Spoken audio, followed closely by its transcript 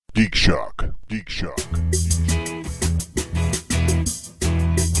Geek Shock. Geek Shock.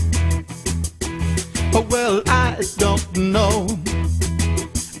 Oh, well, I don't know.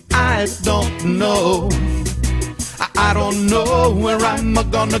 I don't know. I don't know where I'm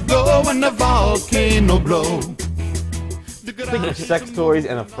gonna go when the volcano blow. Think of sex toys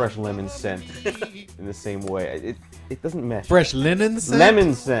and a fresh lemon scent in the same way. It doesn't mesh. Fresh linen scent?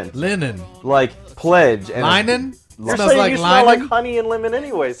 Lemon scent. Linen. Like Pledge. And Linen? You're Smells saying like you smell linen? like honey and lemon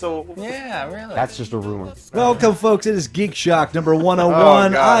anyway, so... Yeah, really. That's just a rumor. Welcome, folks. It is Geek Shock number 101.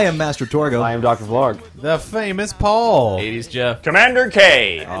 Oh, gosh. I am Master Torgo. I am Dr. Vlog. The famous Paul. 80s Jeff. Commander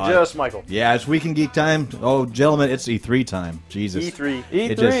K. Just Michael. Yeah, it's Weekend Geek time. Oh, gentlemen, it's E3 time. Jesus. E3.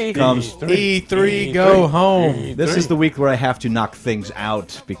 It E3. just comes. E3, go home. This is the week where I have to knock things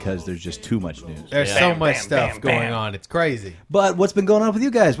out because there's just too much news. There's so much stuff going on. It's crazy. But what's been going on with you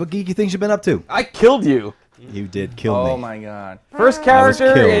guys? What geeky things you been up to? I killed you. You did kill me. Oh my god. First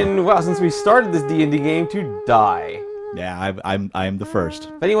character killed. in, well, since we started this D&D game to die. Yeah, I am the first.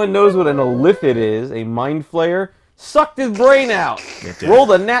 If anyone knows what an Olithid is, a mind flayer, sucked his brain out. did. Rolled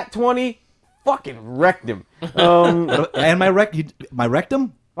a nat 20, fucking wrecked him. And my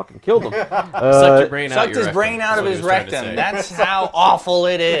rectum? Fucking killed him. Sucked your brain out. Sucked his brain out of his rectum. That's how awful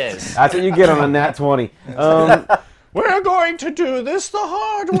it is. That's what you get on a nat 20. We're going to do this the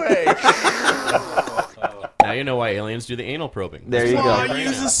hard way. Now you know why aliens do the anal probing. There you go.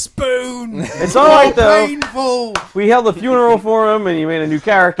 Use a spoon. It's alright though. Painful. We held a funeral for him and he made a new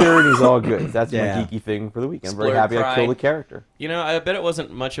character and he's all good. That's Yeah. my geeky thing for the week. I'm very Splurge happy I pride. killed a character. You know, I bet it wasn't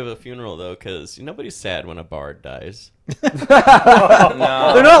much of a funeral, though, because nobody's sad when a bard dies. No.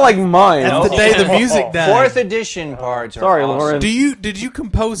 They're not like mine. That's the day the music died. 4th edition parts are Sorry, awesome. Lauren. Did you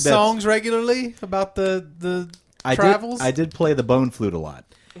compose songs regularly about the travels? I did play the bone flute a lot.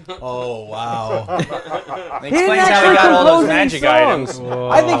 Oh wow. It He didn't explains how actually he got all those compose any magic items.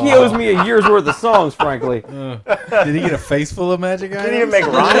 songs. I think he owes me a year's worth of songs, frankly. Did he get a face full of magic items? Didn't even make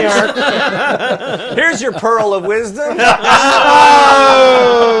rhymes. Here's your pearl of wisdom.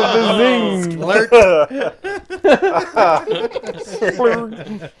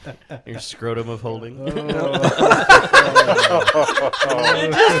 Your scrotum of holding. It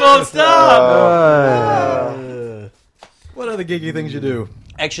just won't stop. What other geeky things you do?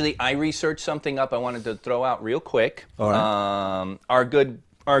 Actually, I researched something up I wanted to throw out real quick. All right.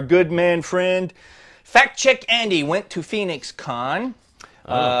 Our good man friend, Fact Check Andy, went to Phoenix Con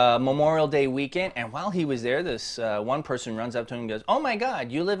Memorial Day weekend, and while he was there, this one person runs up to him and goes, "Oh my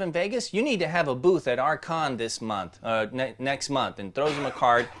God, you live in Vegas? You need to have a booth at our con this month, next month," and throws him a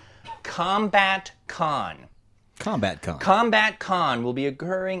card. Combat Con. Combat Con. Combat Con will be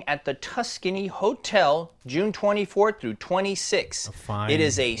occurring at the Tuscany Hotel June 24th through 26th. fine It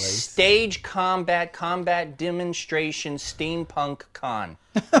is a place. stage combat demonstration steampunk con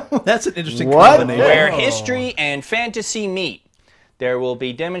That's an interesting What? combination. where history and fantasy meet. There will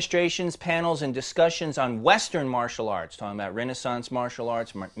be demonstrations, panels, and discussions on Western martial arts, talking about Renaissance martial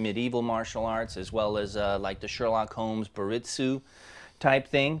arts, medieval martial arts, as well as like the Sherlock Holmes Baritsu type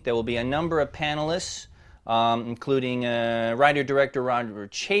thing. There will be a number of panelists, including writer-director Roger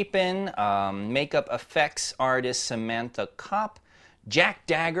Chapin, makeup effects artist Samantha Kopp, Jack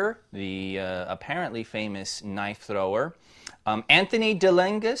Dagger, the apparently famous knife thrower, Anthony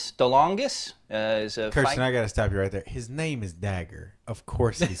DeLongis is a Kirsten, fight. I gotta stop you right there. His name is Dagger. Of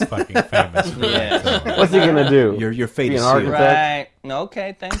course he's fucking famous. For that Yeah. song. What's he gonna do? Your fate Be is an sealed. architect? Right.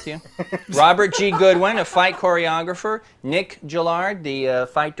 Okay, thank you. Robert G. Goodwin, a fight choreographer. Nick Gillard, the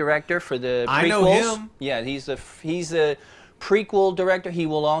fight director for the prequels. I know him. Yeah, he's the prequel director. He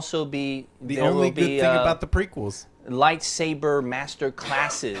will also be The there only will good be, thing about the prequels. lightsaber master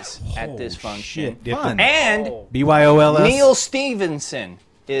classes at this function. Shit, Fun. And BYOLS. Neil Stevenson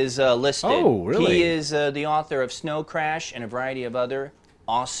is listed. Oh, really? He is the author of Snow Crash and a variety of other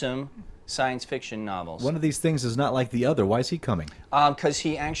awesome science fiction novels. One of these things is not like the other. Why is he coming? Because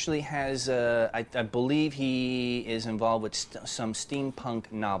he actually has, I believe he is involved with some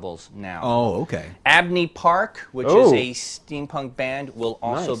steampunk novels now. Oh, okay. Abney Park, which Oh. is a steampunk band, will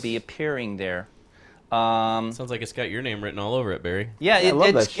also Nice. be appearing there. Sounds like it's got your name written all over it, Barry. Yeah, I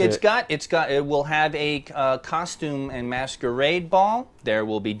love that it will have a costume and masquerade ball. There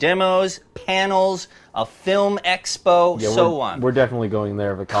will be demos, panels, a film expo, so on. We're definitely going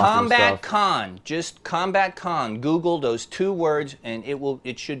there for costume Combat stuff. Con, just Combat Con. Google those two words, and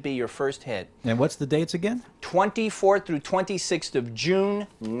it should be your first hit. And what's the dates again? 24th through 26th of June.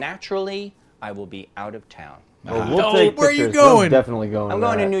 Naturally, I will be out of town. Well, we'll take where are you pictures. We're going? definitely going. I'm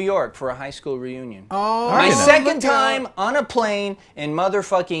going to New York for a high school reunion. Oh, My you? second time on a plane in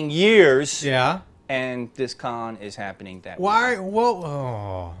motherfucking years. Yeah. and this con is happening that Why?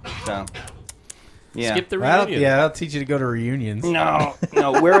 Well, week. So, yeah. Skip the that'll, reunion. yeah, that'll teach you to go to reunions. No,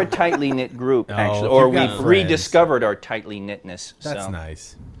 we're a tightly knit group, Oh, actually, if or you've got we've friends. rediscovered our tightly knitness. That's so.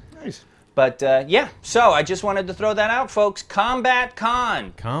 nice. But yeah, so I just wanted to throw that out, folks. Combat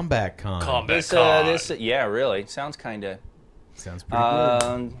Con. Combat Con. Yeah, really, sounds kind of Sounds pretty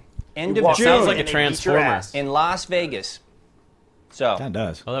good. end of It June sounds like a Transformer. in Las Vegas. So Kind of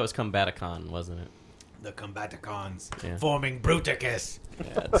does. Oh, that was Combaticon, wasn't it? The Combaticons Yeah. forming Bruticus.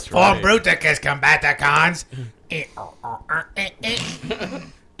 Yeah, that's Form right. Bruticus, Combaticons.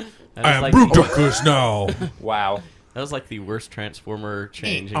 That was like- Bruticus now. wow. That was like the worst Transformer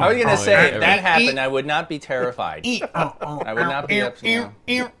change. I was gonna say if ever. that happened, I would not be terrified. I would not be upset.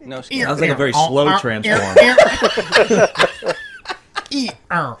 No scared. Sounds like a very slow transform.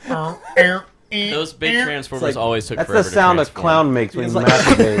 Those big Transformers always took That's forever the sound to a transform. clown makes when he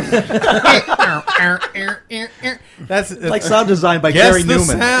masturbates. That's Like sound designed by guess Gary the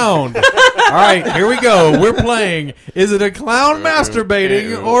Newman. sound. All right, here we go. We're playing. Is it a clown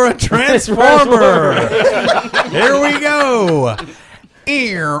masturbating or a transformer? Here we go.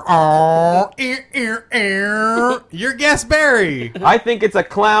 Your guess, Barry. I think it's a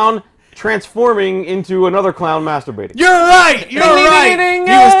clown transforming into another clown masturbating. You're right. You're Ding, ding, right. ding, ding,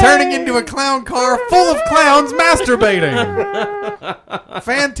 He was ding. turning into a clown car full of clowns masturbating.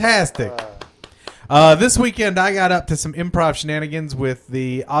 Fantastic. This weekend, I got up to some improv shenanigans with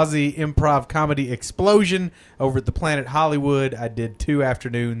the Aussie Improv Comedy Explosion over at the Planet Hollywood. I did 2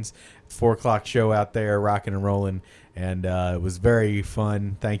 afternoons, 4 o'clock show out there, rocking and rolling, and it was very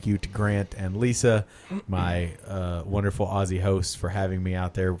fun. Thank you to Grant and Lisa, my wonderful Aussie hosts, for having me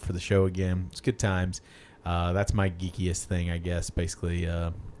out there for the show again. It's good times. That's my geekiest thing, I guess, basically.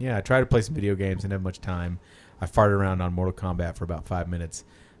 I try to play some video games and have much time. I farted around on Mortal Kombat for about 5 minutes.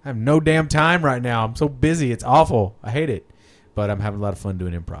 I have no damn time right now. I'm so busy. It's awful. I hate it. But I'm having a lot of fun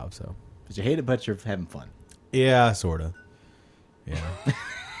doing improv, so. Because you hate it, but you're having fun. Yeah, sort of. Yeah.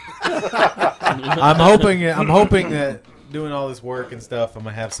 I'm hoping that doing all this work and stuff, I'm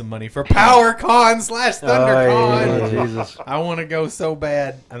going to have some money for PowerCon/ThunderCon. Jesus. I want to go so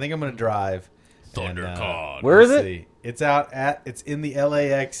bad. I think I'm going to drive. ThunderCon. Where is it? It's in the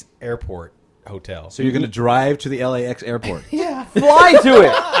LAX airport hotel. So you're going to drive to the LAX airport. Fly to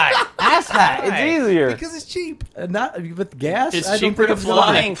it. Ass hat. It's easier. Because it's cheap. Not with gas? It's I don't cheaper think to I'm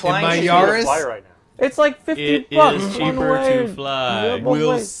fly. Flying In my is Yaris, Fly right now. It's like 50 It bucks. is one cheaper way. to fly. Yeah, both we'll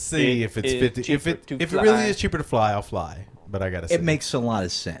ways. see if it's is 50. If cheaper it to really fly. is cheaper to fly, I'll fly. But I gotta say, It makes a lot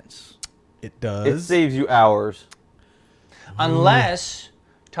of sense. it It does. saves you hours. Unless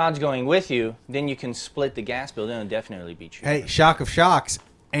Todd's going with you, then you can split the gas bill. Then it'll definitely be cheaper. Hey, shock of shocks,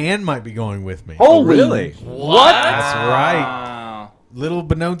 Anne might be going with me. Holy. really? What? That's right. Wow. Little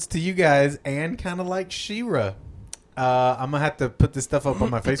beknownst to you guys, Anne kind of like She-Ra. I'm gonna have to put this stuff up on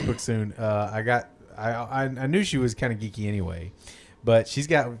my Facebook soon. I knew she was kind of geeky anyway, but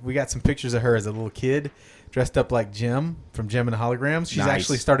we got some pictures of her as a little kid dressed up like Jem from Jem and the Holograms. She's Nice.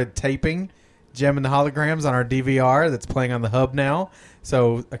 actually started taping Jem and the Holograms on our DVR that's playing on the hub now.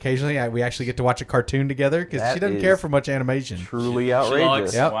 So occasionally we actually get to watch a cartoon together because That she doesn't is care for much animation. Truly She likes,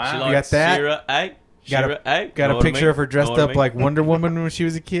 outrageous. Yep. Wow. she You likes got that? Shira, eh? Got Shira, eh? Got Know a what I picture mean? of her dressed Know what I up mean? like Wonder Woman when she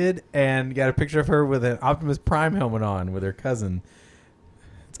was a kid, and got a picture of her with an Optimus Prime helmet on with her cousin.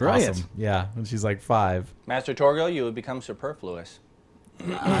 It's Brilliant. awesome. Yeah, when she's like 5. Master Torgo, you would become superfluous.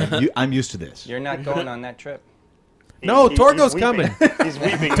 I'm used to this. You're not going on that trip. No, He's Torgo's weeping. coming. He's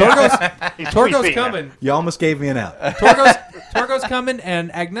weeping. He's Torgo's weeping now. coming. You almost gave me an out. Torgo's coming,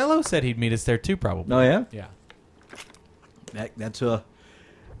 and Agnello said he'd meet us there too, probably. Oh, yeah? Yeah. That's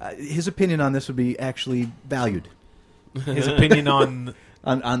his opinion on this would be actually valued His opinion on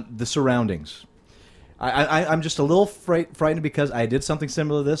on the surroundings. I'm just a little frightened because I did something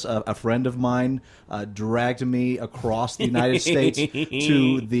similar to this. A friend of mine dragged me across the United States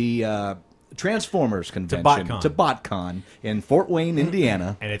to the Transformers convention, BotCon. to BotCon in Fort Wayne,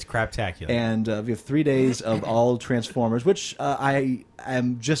 Indiana. and it's craptacular. And we have 3 days of all Transformers, which I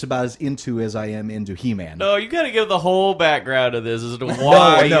am just about as into as I am into He-Man. No, you got to give the whole background of this as to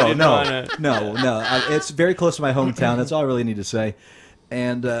why you didn't wanna... no. It's very close to my hometown. That's all I really need to say.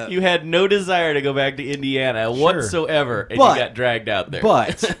 And You had no desire to go back to Indiana whatsoever, and But- you got dragged out there.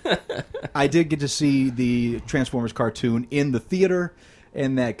 But I did get to see the Transformers cartoon in the theater,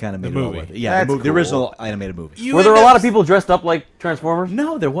 and that kind of made it all movie. worth it. Yeah, That's the, movie, the cool. original animated movie. Were there a lot of people dressed up like Transformers?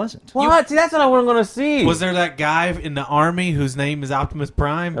 No, there wasn't. What? See, that's what I wasn't going to see. Was there that guy in the army whose name is Optimus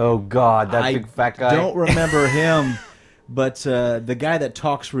Prime? Oh, God, that I big fat guy. don't remember him, But the guy that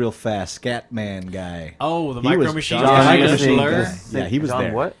talks real fast, Scatman guy. Oh, the He Micro was Machine John guy. Micro Machine Machine Blur. guy. Yeah, he was John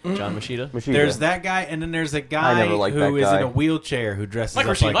there. What? John Machida. Machida. There's that guy, and then there's a guy never liked who that is guy. in a wheelchair who dresses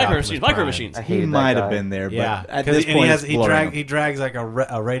Micro up Machine, like Micro Optimus Machines, Micro Prime. Machines. I He hated might that have guy. been there, but Yeah, at 'cause this he point, has it's blurring him. he drags like a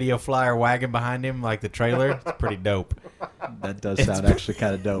radio flyer wagon behind him, like the trailer. It's pretty dope. That does sound actually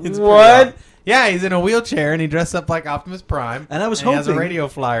kind of dope. It's What? Yeah, he's in a wheelchair and he dressed up like Optimus Prime. And I was he has a hoping- radio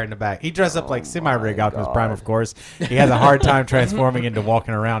flyer in the back. He dressed up like semi-rig Optimus God. Prime, of course. He has a hard time transforming into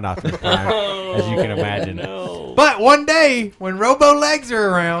walking around Optimus Prime, as you can imagine. No. But one day, when Robo Legs are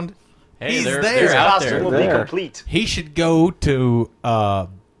around, Hey, he's they're there. out Costume there. will be There. complete. he should go to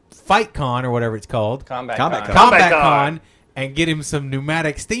FightCon or whatever it's called, Combat Combat Con. Con. Combat Con. Con, and get him some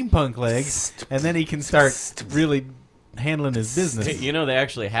pneumatic steampunk legs, and then he can start really handling his business. You know, they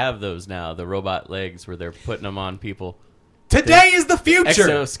actually have those now, the robot legs where they're putting them on people. Today is the future.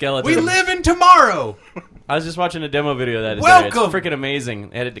 Exoskeleton. We live in tomorrow. I was just watching a demo video of that. Today. Welcome! It's freaking amazing.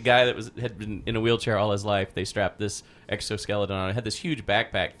 They had a guy that had been in a wheelchair all his life. They strapped this exoskeleton on. It had this huge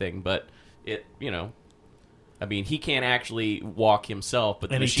backpack thing, but it, I mean, he can't actually walk himself,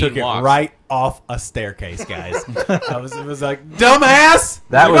 but the And he machine took it walks. right off a staircase, guys. It was like, dumbass!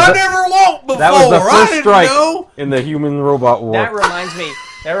 That was I the- never walked before. That was the I first didn't strike know. in the human robot war. That reminds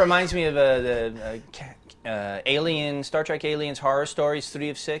me of the Alien, Star Trek Aliens horror stories, 3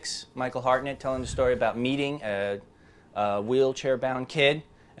 of 6. Michael Hartnett telling the story about meeting a wheelchair-bound kid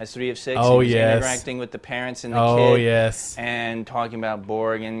as 3 of 6. Oh, He was yes. interacting with the parents and the Oh, kid. yes. And talking about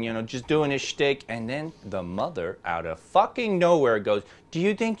Borg and, just doing his shtick. And then the mother, out of fucking nowhere, goes, "Do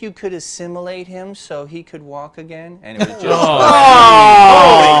you think you could assimilate him so he could walk again?" And it was just...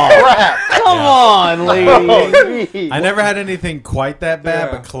 Come on, lady. I never had anything quite that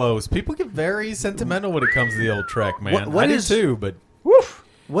bad, Yeah. but close. People get very sentimental when it comes to the old Trek, man. What I do is- too, but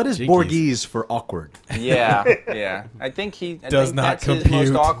What is Jinkies. Borghese for awkward? Yeah. I think Does not that's his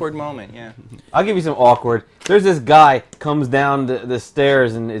compute. most awkward moment, yeah. I'll give you some awkward. There's this guy comes down the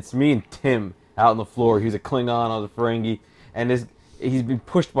stairs, and it's me and Tim out on the floor. He's a Klingon on the Ferengi, and he's been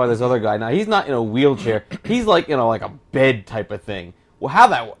pushed by this other guy. Now he's not in a wheelchair. He's like like a bed type of thing.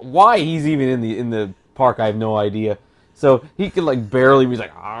 Well, why he's even in the park, I have no idea. So he could like barely. He's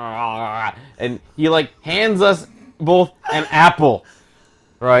like, "Ah," and he like hands us both an apple,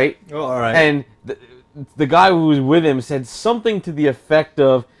 right? Oh, all right. And the guy who was with him said something to the effect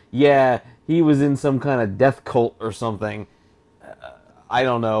of, "Yeah, he was in some kind of death cult or something." I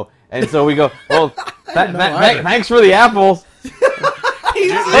don't know. And so we go, "Well, thanks for the apples."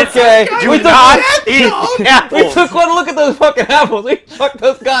 Okay, we took one look at those fucking apples. We chucked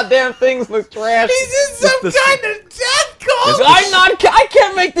those goddamn things in the trash. he's in some kind of death cult. I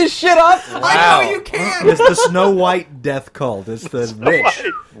can't make this shit up. I know you can. It's the Snow White death cult. It's the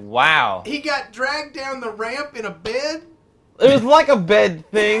witch. Wow. He got dragged down the ramp in a bed. It was like a bed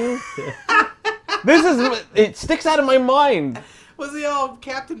thing. It sticks out of my mind. Was he all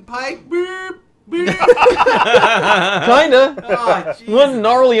Captain Pike? Beep, beep. Kinda. Oh, Jesus. One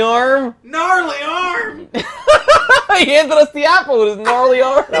gnarly arm. Gnarly arm. He handed us the apple with his gnarly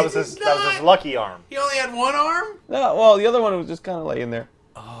arm. That was his lucky arm. He only had one arm? No, well, the other one was just kind of laying there,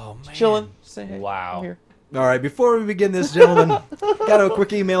 Oh, man. chilling. Say, hey, Wow. I'm here. All right, before we begin this, gentlemen, got a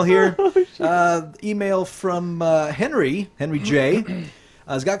quick email here. Email from Henry J.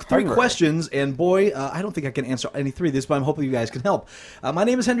 He's got 3 Henry. questions, and boy, I don't think I can answer any 3 of these, but I'm hoping you guys can help. My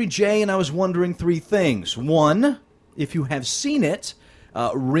name is Henry J., and I was wondering 3 things. 1, if you have seen it,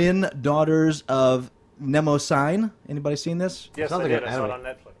 Rin, Daughters of Mnemosyne. Anybody seen this? Yes, Sounds I like did. an I saw it anime.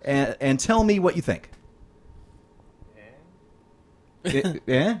 on Netflix. And tell me what you think.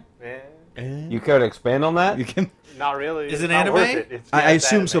 Yeah? You care to expand on that? You can. Not really. Is it It's not anime? worth it. It's I just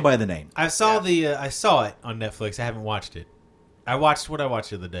assume so anime. by the name. I saw I saw it on Netflix. I haven't watched it. I watched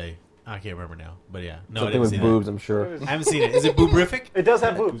the other day. I can't remember now, but yeah, no, I Something didn't with see boobs, I'm sure. that. I haven't seen it. Is it boobrific? It does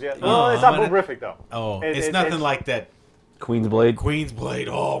have boobs, yeah. Oh, No, it's not I'm gonna- boobrific, though. Oh, It- it's it- nothing it's- like that. Queen's Blade. Queen's Blade.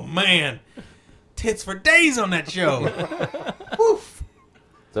 Oh man, tits for days on that show. Woof.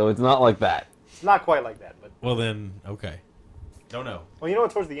 So it's not like that. It's not quite like that, but... Well then, okay. Don't know. Well, you know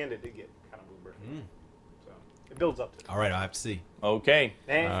what? Towards the end, it did get kind of boobrific. So, it builds up to it. All right, I'll have to see. Okay.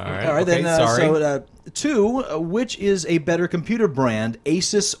 And All right, Okay, then. sorry. So, 2, which is a better computer brand,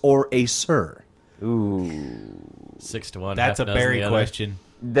 Asus or Acer? Ooh. 6-1. That's a half dozen Barry the other. question.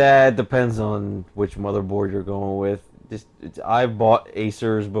 That depends on which motherboard you're going with. I've bought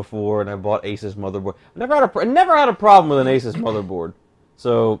Acers before, and I bought Asus motherboard. Never had a problem with an Asus motherboard.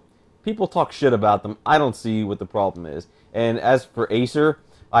 So people talk shit about them. I don't see what the problem is. And as for Acer,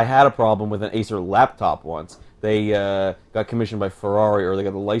 I had a problem with an Acer laptop once. they got commissioned by Ferrari, or they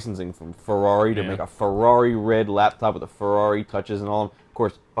got the licensing from Ferrari to make a Ferrari red laptop with the Ferrari touches and all. Of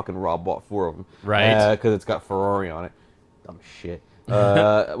course, fucking Rob bought 4 of them, Right. Because it's got Ferrari on it. Dumb shit.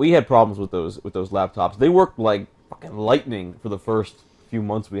 We had problems with those laptops. They worked like fucking lightning for the first few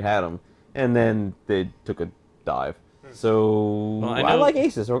months we had them, and then they took a dive. So Well, I I know- like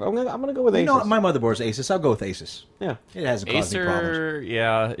Asus. I'm gonna go with Asus. You know, my motherboard's Asus. I'll go with Asus. Yeah. It hasn't caused me problems.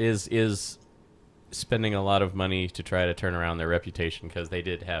 Acer, is spending a lot of money to try to turn around their reputation because they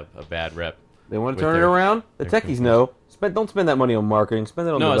did have a bad rep. They want with to turn it their- around. The their techies know. Don't spend that money on marketing. Spend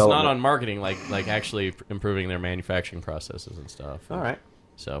it on No, it's development. not on marketing. Like actually improving their manufacturing processes and stuff. All right.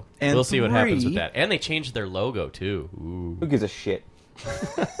 So And we'll see what happens with 3. that. And they changed their logo too. Ooh. Who gives a shit?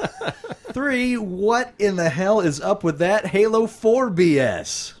 3, what in the hell is up with that Halo 4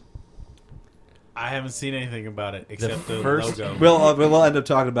 BS? I haven't seen anything about it except the first- logo. We'll end up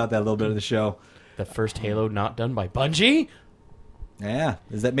talking about that a little bit of the show. The first Halo not done by Bungie? Yeah,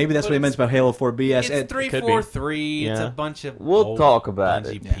 maybe that's what he meant about Halo 4 BS. It's 343. It's Yeah. a bunch of We'll old talk about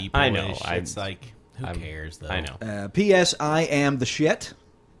Bungie it. people. I know. It's like, who I'm- cares though? I know. P.S. I am the shit.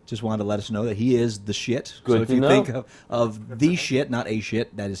 Just wanted to let us know that he is the shit. Good so if to you know. think of the shit, not a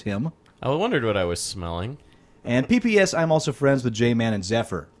shit, that is him. I wondered what I was smelling. And PPS, I'm also friends with J-Man and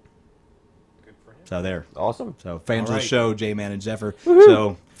Zephyr. Good for him. So there. Awesome. So fans All of the right. show, J-Man and Zephyr.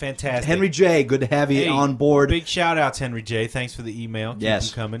 So Fantastic. Henry J, good to have you Hey, on board. Big shout outs, Henry J. Thanks for the email. Keep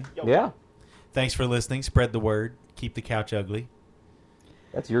Yes. them coming. Yeah. Thanks for listening. Spread the word. Keep the couch ugly.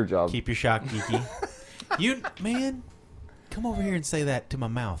 That's your job. Keep your shock geeky. You, man, come over here and say that to my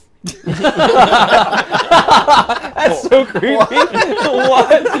mouth. That's so creepy. What?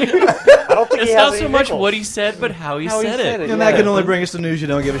 I don't think It's he has not any so much nickels. what he said, but how he How he said said it. it. And that can only bring us the news you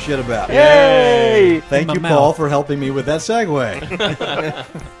don't give a shit about. Yay! Thank In you, my Paul, mouth. for helping me with that segue.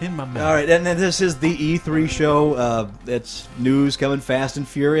 In my mouth. All right, and then this is the E3 show. It's news coming fast and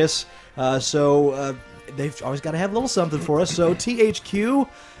furious. So they've always got to have a little something for us. So THQ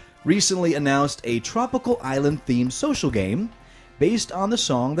recently announced a tropical island-themed social game based on the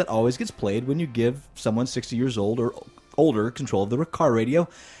song that always gets played when you give someone 60 years old or older control of the car radio,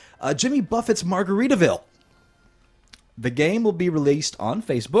 Jimmy Buffett's Margaritaville. The game will be released on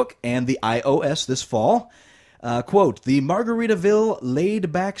Facebook and the iOS this fall. Quote, the Margaritaville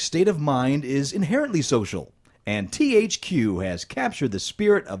laid-back state of mind is inherently social, and THQ has captured the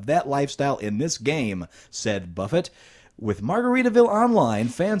spirit of that lifestyle in this game, said Buffett. With Margaritaville Online,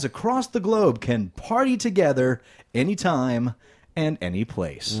 fans across the globe can party together anytime and any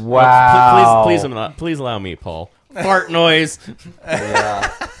place. Wow. Please allow me, Paul. Fart noise. Yeah.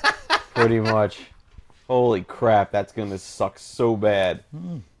 Pretty much. Holy crap, that's gonna suck so bad.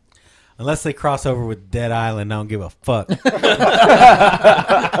 Unless they cross over with Dead Island, I don't give a fuck.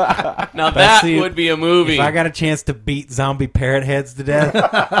 Now that see, would be a movie. If I got a chance to beat zombie parrot heads to death,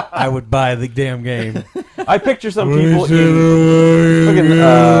 I would buy the damn game. I picture some people in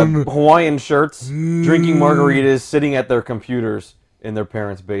fucking Hawaiian shirts, drinking margaritas, sitting at their computers in their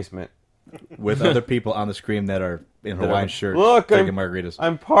parents' basement. With other people on the screen that are in Hawaiian shirts, Look, drinking margaritas,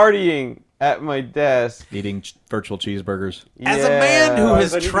 I'm partying at my desk. eating virtual cheeseburgers. As a man who Yeah.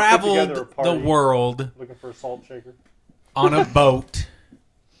 has Then you can put traveled together a the party. world Looking for a salt shaker. on a boat,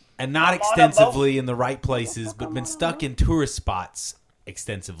 and not extensively in the right places, but been stuck in tourist spots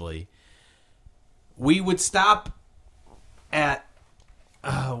extensively, we would stop at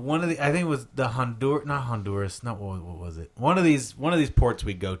one of the, I think it was the Honduras, not what was it? One of these ports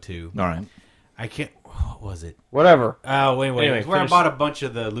we go to. All right. I can't. What was it? Whatever. Oh, wait. Anyway, It's where finish. I bought a bunch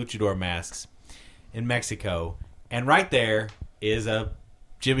of the luchador masks in Mexico. And right there is a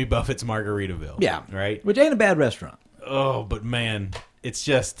Jimmy Buffett's Margaritaville. Yeah. Right? Which ain't a bad restaurant. Oh, but man, it's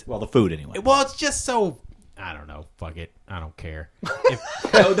just... Well, the food anyway. Well, it's just so... I don't know. Fuck it. I don't care. Great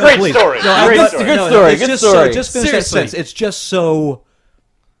story. Great story. Good story. It's Good just story. So, just finish that Seriously. sentence. It's just so.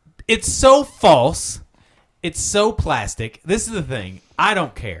 It's so false. It's so plastic. This is the thing. I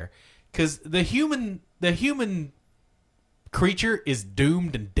don't care. Because the human creature is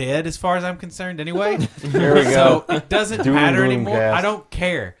doomed and dead as far as I'm concerned anyway. There we So go. it doesn't Doom matter boom anymore. cast. I don't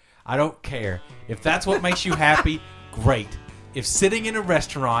care. I don't care. If that's what makes you happy, great. If sitting in a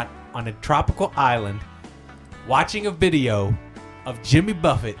restaurant on a tropical island watching a video of Jimmy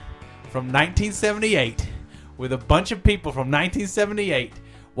Buffett from 1978 with a bunch of people from 1978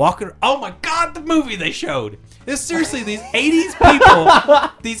 walking... Oh my God, the movie they showed. This seriously, these 80s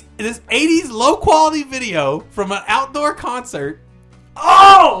people, this 80s low-quality video from an outdoor concert.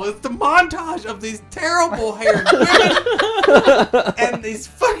 Oh, it's the montage of these terrible haired women and these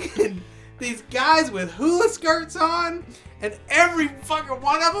guys with hula skirts on, and every fucking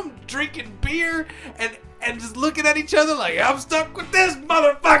one of them drinking beer, and and just looking at each other like, I'm stuck with this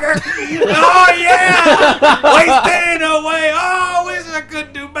motherfucker. Oh, yeah. Wasting away. Oh, wish I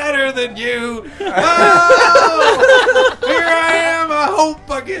could do better than you. Oh, here I am. I hope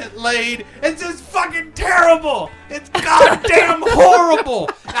I get laid. It's just fucking terrible. It's goddamn horrible.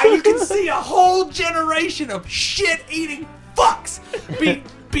 Now you can see a whole generation of shit-eating fucks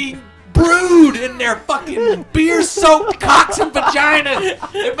being brewed in their fucking beer-soaked cocks and vaginas.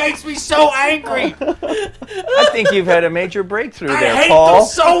 It makes me so angry. I think you've had a major breakthrough I there, hate Paul. them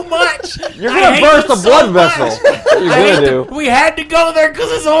so much. You're going to burst a blood vessel. That's what you're going to do. We had to go there because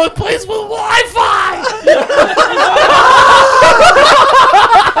it's the only place with Wi-Fi.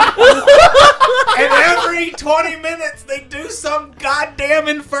 And every 20 minutes they do some goddamn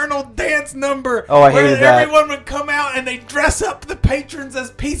infernal dance number. Oh, I where hated that. everyone would come out and they dress up the patrons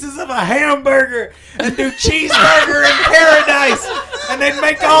as pieces of a hamburger and do cheeseburger in paradise. And they'd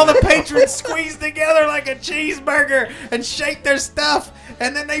make all the patrons squeeze together like a cheeseburger and shake their stuff.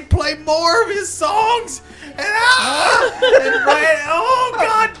 And then they'd play more of his songs. And oh,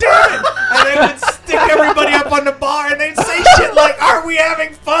 god damn it. And they would stick everybody up on the bar and they'd say shit like, "Are we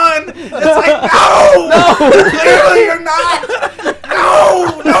having fun?" It's like, no! Clearly you're not!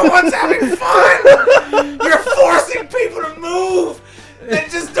 No one's having fun! You're forcing people to move! They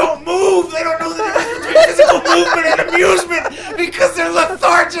just don't move! They don't know the difference between physical movement and amusement because they're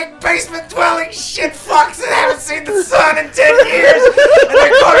lethargic, basement-dwelling shit fucks that haven't seen the sun in 10 years! And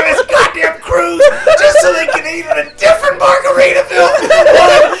they're going on this goddamn cruise just so they can eat at a different Margaritaville than the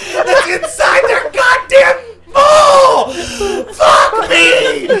one that's inside their goddamn mall! Fuck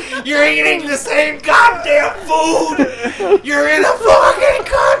me! You're eating the same goddamn food! You're in a fucking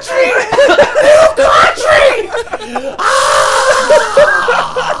country! New country!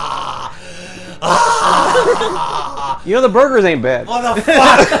 You know, the burgers ain't bad. What the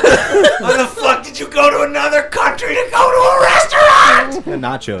fuck? Why the fuck did you go to another country to go to a restaurant? And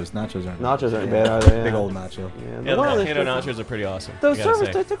nachos aren't Nachos aren't bad either. Yeah. Big old nacho. Yeah, Yeah, the wireless volcano strip- nachos are pretty awesome. Those I gotta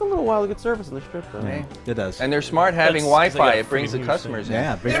service, say. they took a little while to get service in the strip, though. Hey. It does. And they're smart having That's 'cause they Wi-Fi. got It brings the freaking customers in.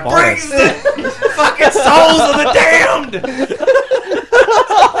 yeah, big It balls. brings the fucking souls of the damned!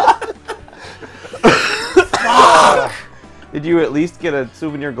 Fuck! Did you at least get a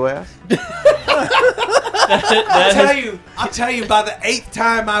souvenir glass? I'll tell you, by the 8th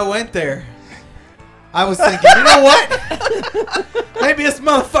time I went there, I was thinking, you know what? Maybe this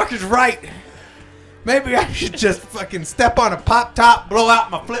motherfucker's right. Maybe I should just fucking step on a pop top, blow out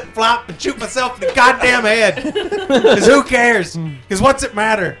my flip flop, and shoot myself in the goddamn head. Because who cares? Because what's it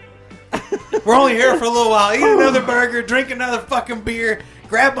matter? We're only here for a little while. Eat another burger, drink another fucking beer,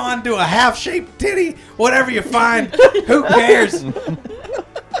 grab onto a half-shaped titty, whatever you find. Who cares?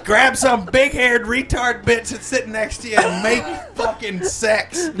 Grab some big-haired retard bitch that's sitting next to you and make fucking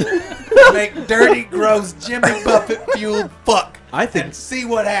sex. Make dirty, gross, Jimmy Buffett-fueled fuck. I think And see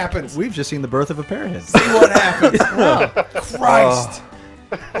what happens. we've just seen the birth of a pairhead. See what happens. Christ.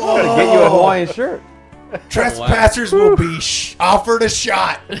 Gotta get you a Hawaiian shirt. Trespassers will be offered a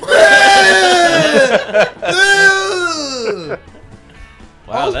shot.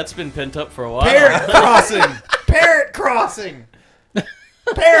 Wow, that's been pent up for a while. Parrot crossing. Parrot crossing.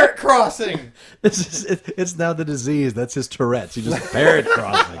 Parrot crossing. It's now the disease. That's his Tourette's. He just parrot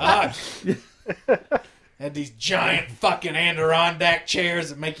crossing. Had these giant fucking Adirondack chairs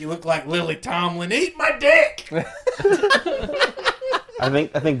that make you look like Lily Tomlin. Eat my dick. I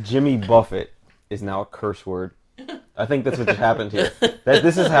think Jimmy Buffett is now a curse word. I think that's what just happened here. That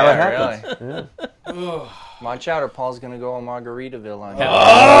this is how it happens. Really. Yeah. Watch out, or Paul's gonna go on Margaritaville on you.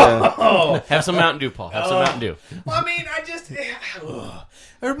 Have some Mountain Dew, Paul. Have some Mountain Dew. Well, I mean,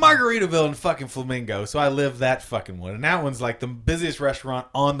 there's Margaritaville and fucking Flamingo, so I live that fucking one. And that one's like the busiest restaurant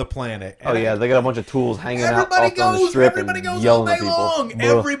on the planet. Oh And yeah, they got a bunch of tools hanging out everybody off on the goes. strip Everybody and goes all yelling day at people. long. Ugh.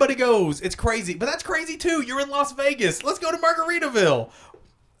 Everybody goes. It's crazy, but that's crazy too. You're in Las Vegas. Let's go to Margaritaville.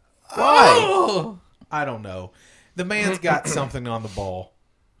 Why? Oh, I don't know. The man's got something on the ball,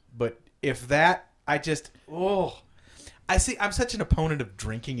 but if that, I see. I'm such an opponent of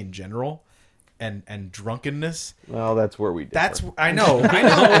drinking in general, and drunkenness. Well, that's where we differ. That's I know.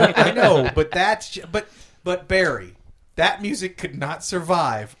 But Barry, that music could not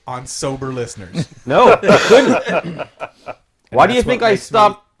survive on sober listeners. No, it couldn't. Why do you that's think what I makes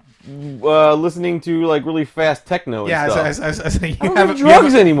stopped listening to like really fast techno and Yeah, stuff? I was saying I don't do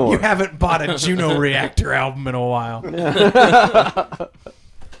drugs anymore. You haven't bought a Juno Reactor album in a while.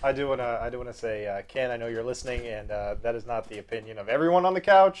 I do wanna say, Ken, I know you're listening, and that is not the opinion of everyone on the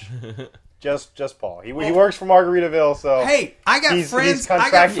couch. Just Paul. He works for Margaritaville, so Hey, I got He's friends.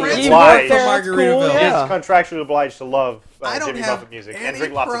 I got contractually friends who obliged. work for That's cool, Margaritaville. yeah. he's contractually obliged to love I don't Jimmy have Buffett music and any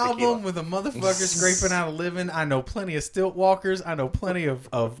drink lots of tequila. problem with a motherfucker scraping out a living. I know plenty of stilt walkers. I know plenty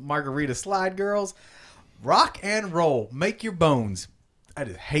of margarita slide girls. Rock and roll, make your bones. I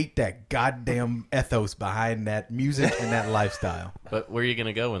just hate that goddamn ethos behind that music and that lifestyle. But where are you going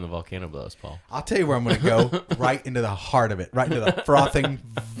to go when the volcano blows, Paul? I'll tell you where I'm going to go. Right into the heart of it. Right into the frothing,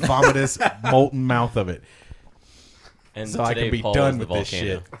 vomitous, molten mouth of it. And So I today, can be Paul done is the with this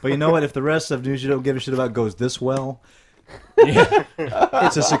volcano. shit. But you know what? If the rest of News You Don't Give a Shit About goes this well,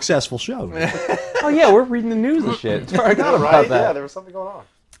 it's a successful show. Oh yeah, we're reading the news and shit. I forgot about Right? that. Yeah, there was something going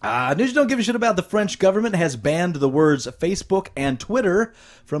on. News You Don't Give a Shit About. The French government has banned the words Facebook and Twitter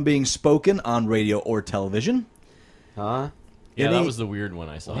from being spoken on radio or television. Huh? Yeah, Any- that was the weird one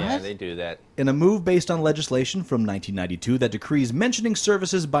I saw. Yeah, they do that. In a move based on legislation from 1992 that decrees mentioning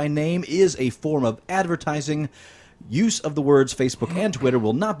services by name is a form of advertising, use of the words Facebook and Twitter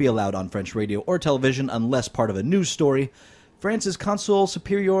will not be allowed on French radio or television unless part of a news story. France's Conseil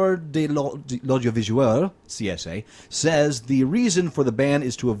Supérieur de l'Audiovisuel, CSA, says the reason for the ban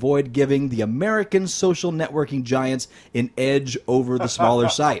is to avoid giving the American social networking giants an edge over the smaller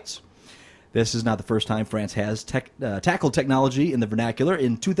sites. This is not the first time France has tackled technology in the vernacular.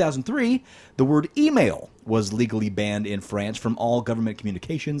 In 2003, the word email was legally banned in France from all government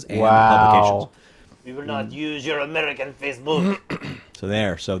communications and publications. We will not use your American Facebook. So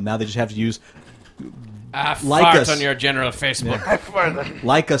there. So now they just have to use Like Like us. on your general Facebook.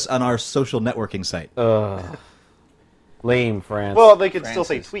 like us on our social networking site. Lame, France. Well, they could still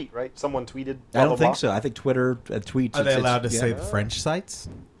say Francis. tweet, right? Someone tweeted. I don't think so. I think Twitter tweets. Are they it's- allowed to yeah. say the French sites?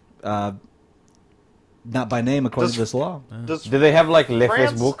 Not by name, according Does- to this law. Does Do they have like Le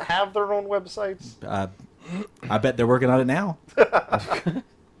France Facebook? have their own websites? I bet they're working on it now.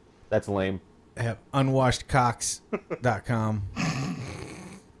 That's lame. They have unwashedcocks.com.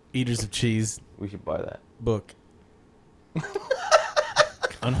 Eaters of Cheese We should buy that. book.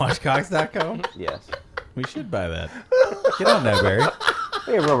 Unwashedcocks.com? Yes. We should buy that. Get on that, Barry.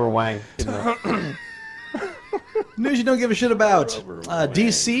 Hey, Rubber Wang. Good enough. News you don't give a shit about.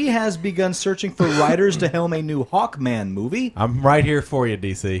 DC has begun searching for writers to helm a new Hawkman movie. I'm right here for you,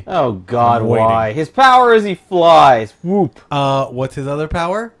 DC. Oh God, I'm waiting. why? His power is he flies. Whoop. What's his other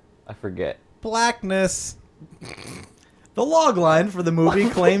power? I forget. Blackness. The logline for the movie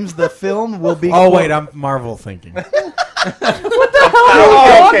claims the film will be. Oh, wait, I'm Marvel thinking.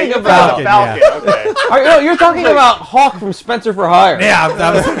 Oh, okay, about? Falcon, Falcon. Okay. You're talking about Hawk from Spencer for Hire. Yeah,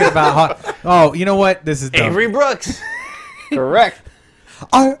 I was thinking about Hawk. Oh, you know what? This is dumb. Avery Brooks. Correct.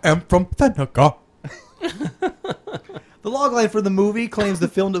 I am from Seneca. The logline for the movie claims the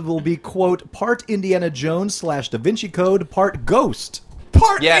film will be, quote, part Indiana Jones / Da Vinci Code, part Ghost.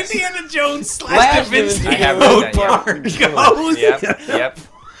 Part Yes. Indiana Jones / Da Last Vinci I have Code, read that, yeah. part Ghost.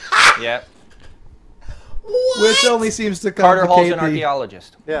 Yep. Which only seems to Carter Hall's complicate an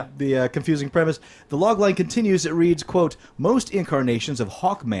archaeologist. Yeah. the confusing premise. The logline continues. It reads, quote, most incarnations of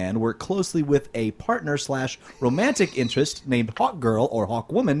Hawkman work closely with a partner / romantic interest named Hawkgirl or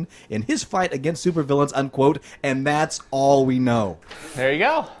Hawkwoman in his fight against supervillains, unquote, and that's all we know. There you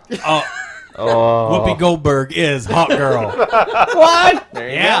go. Oh. Whoopi Goldberg is Hawk Girl. What? There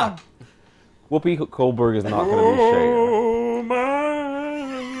you Yeah. go. Whoopi Goldberg is not going to be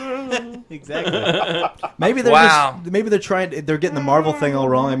Exactly. Maybe they're Wow. they're getting the Marvel thing all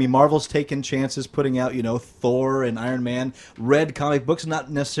wrong. I mean, Marvel's taking chances putting out, Thor and Iron Man, red comic books, not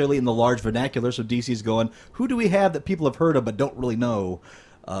necessarily in the large vernacular. So DC's going, who do we have that people have heard of but don't really know?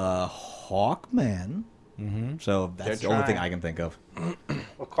 Hawkman. Mm-hmm. So that's They're the only thing trying. I can think of.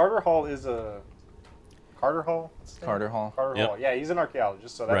 Well, Carter Hall is a Carter Hall. What's his name? Carter Hall. Carter Yep. Hall. Yeah, he's an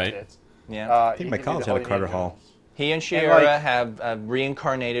archaeologist, so that Right. fits. Yeah. I think my college had a Carter Hall. He and And, Shiera like- have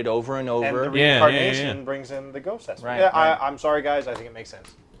reincarnated over and And over. the Yeah, reincarnation yeah. brings in the ghost aspect. Right, Yeah, right. I'm sorry, guys. I think it makes sense.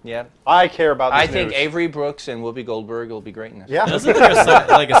 Yeah. I care about this I think news. Avery Brooks and Whoopi Goldberg will be great in this. Yeah. Isn't there a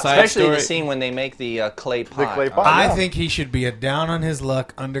side Especially story? the scene when they make the clay pot. clay pot. I Yeah. think he should be a down on his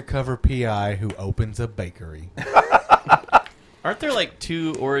luck undercover PI who opens a bakery. Aren't there like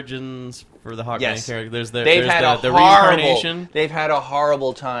two origins for the Hawkman Yes. character? There's They've had the a horrible. reincarnation, They've had a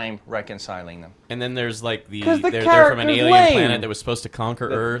horrible time reconciling them. and then there's like 'Cause the they're from an character's alien lame. planet that was supposed to conquer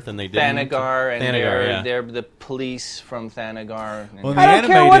Earth, and they didn't. Thanagar and Thanagar, they're the police from Thanagar. And Well, I don't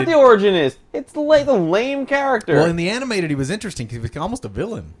care what animated- the origin is. It's the lame character. Well, in the animated, he was interesting because he was almost a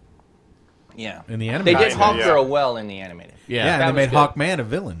villain. yeah. In the They animated, did Kinda, Hawkgirl yeah. well in the animated. yeah, that and they was made good. Hawkman a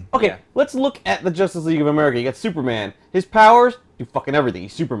villain. okay, yeah. let's look at the Justice League of America. You got Superman. His powers, do fucking everything.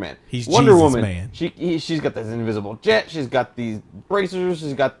 He's Superman. He's Wonder Jesus, Woman. man. She's got this invisible jet. She's got these bracers.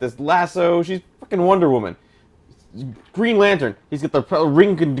 She's got this lasso. She's fucking Wonder Woman. Green Lantern. He's got the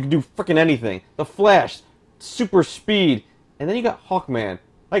ring, can do freaking anything. The Flash, super speed, and then you got Hawkman.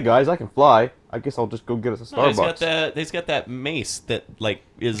 Hey guys, I can fly. I guess I'll just go get us a No, Starbucks. he's got that mace that like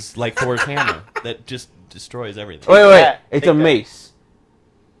is like Thor's hammer that just destroys everything. Wait. It's a mace,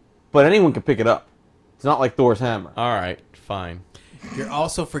 but anyone can pick it up. It's not like Thor's hammer. All right, fine. You're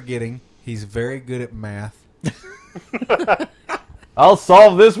also forgetting he's very good at math. I'll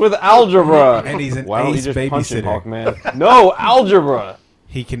solve this with algebra. And he's an Why don't you ace just punch him, babysitter. Hawkman? No, algebra.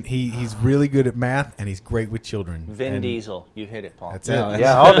 He's really good at math, and he's great with children. Vin And Diesel. You hit it, Paul. That's it.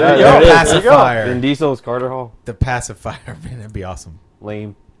 Yeah. Oh, there you There go. it is. Pacifier. Vin Diesel's Carter Hall. The pacifier. Man, that'd be awesome.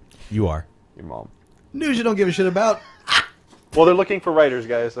 Lame. You are. Your mom. News you don't give a shit about. Well, they're looking for writers,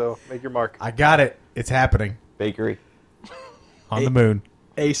 guys, so make your mark. I got it. It's happening. Bakery. On the moon.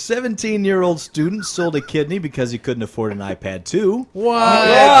 A 17-year-old student sold a kidney because he couldn't afford an iPad 2.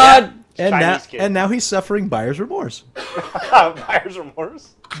 What? Chinese kid. And now he's suffering buyer's remorse. Buyer's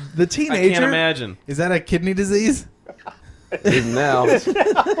remorse. The I teenager can't imagine. Is that a kidney disease? Even now. Because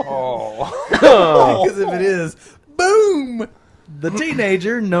if it is, boom! The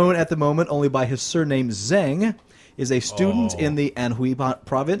teenager, known at the moment only by his surname Zheng, is a student in the Anhui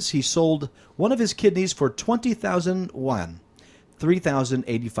province. He sold one of his kidneys for 20,000 yuan,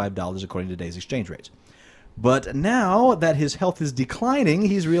 $3,085 according to today's exchange rates. But now that his health is declining,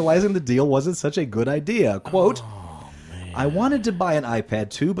 he's realizing the deal wasn't such a good idea. Quote, I wanted to buy an iPad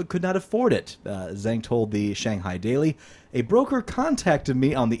 2 but could not afford it, Zhang told the Shanghai Daily. A broker contacted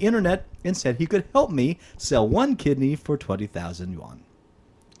me on the internet and said he could help me sell one kidney for 20,000 yuan.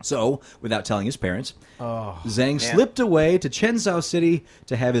 So, without telling his parents, Zhang slipped away to Chenzhou City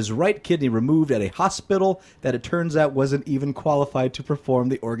to have his right kidney removed at a hospital that it turns out wasn't even qualified to perform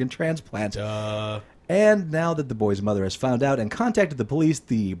the organ transplant. And now that the boy's mother has found out and contacted the police,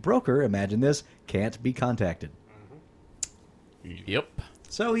 the broker, imagine this, can't be contacted. Yep.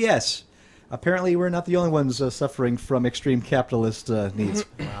 So, yes, apparently we're not the only ones suffering from extreme capitalist needs.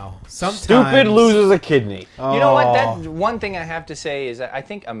 Wow. Sometimes, Stupid loses a kidney. You know what? That one thing I have to say is that I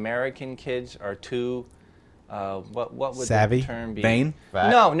think American kids are too. What would Savvy? the term be? Vain? Fat.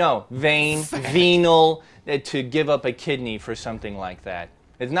 No, vain, venal, to give up a kidney for something like that.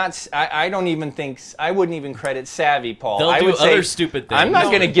 It's not. I don't even think. I wouldn't even credit savvy, Paul. They'll I do would say, other stupid things. I'm not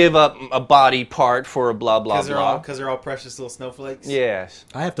going to give up a body part for a blah blah blah. Because they're all precious little snowflakes. Yes.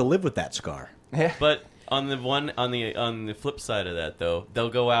 I have to live with that scar. But on the flip side of that, though, they'll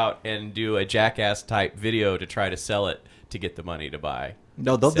go out and do a jackass type video to try to sell it to get the money to buy.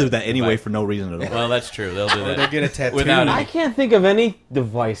 No, they'll do that anyway for no reason at all. Well, that's true. They'll do that. They'll get a tattoo. Without I any, can't think of any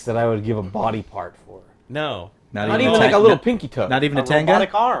device that I would give a body part for. no. Not even like a little pinky toe. Not even a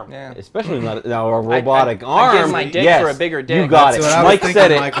Robotic tanga? arm. Yeah. Especially not now a robotic I arm. give my dick yes, for a bigger dick. You got That's it. what I was Mike thinking,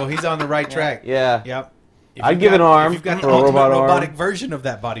 said it. Michael. He's on the right track. Yeah. Yep. If I'd you've give an arm If you've got for an a ultimate robot arm. robotic version of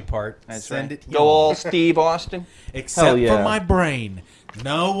that body part, That's send right. it. Go all Steve Austin. Except Hell yeah. for my brain.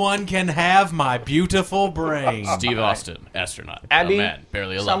 No one can have my beautiful brain. Steve Austin, astronaut. Abby, a man,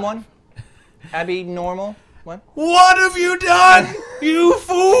 barely alive. someone. Abby, normal. What? What have you done, you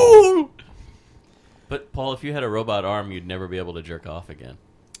fool? But, Paul, if you had a robot arm, you'd never be able to jerk off again.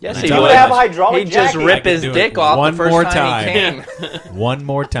 Yes, I he don't would. have a hydraulic He'd just jacket. rip I could his do it dick off one the first more time he time. came. One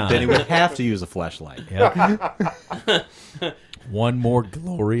more time. Then he would have to use a flashlight. Yep. One more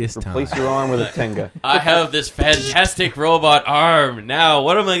glorious time. Replace your arm with a tenga. I have this fantastic robot arm. Now,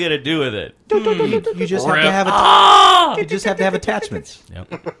 what am I going to do with it? You just have to have you just have to have attachments.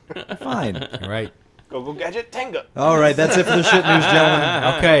 Yep. Fine. All right. Go Gadget Tenga. All right, that's it for the shit news,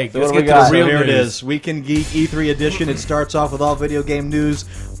 gentlemen. Okay, So let's what do get we to the got? real Here it news. is. Weekend Geek E3 edition. It starts off with all video game news.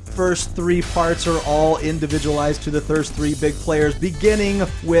 First three parts are all individualized to the first three big players, beginning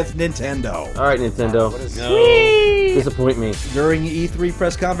with Nintendo. All right, Nintendo. What is Disappoint me. During the E3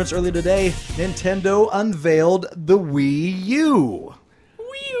 press conference earlier today, Nintendo unveiled the Wii U.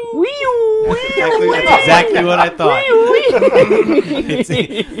 That's exactly what I thought. it's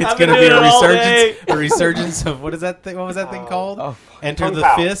going to be a resurgence of what is that thing? What was that thing called? Enter Kung the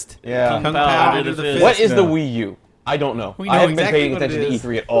Pao. Fist. Yeah. Kung Kung Pao Pao Enter the Enter the Fist. What is the No. Wii U? I don't know. We I know haven't exactly been what paying it attention is. to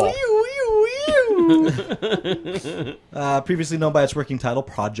E3 at all. Previously known by its working title,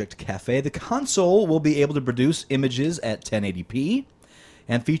 Project Cafe, the console will be able to produce images at 1080p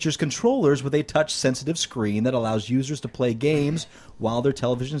and features controllers with a touch-sensitive screen that allows users to play games while their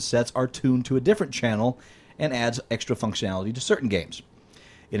television sets are tuned to a different channel and adds extra functionality to certain games.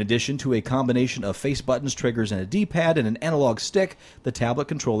 In addition to a combination of face buttons, triggers, and a D-pad and an analog stick, the tablet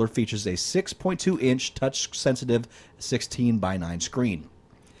controller features a 6.2-inch touch-sensitive 16:9 screen.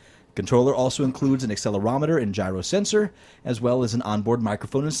 Controller also includes an accelerometer and gyro sensor, as well as an onboard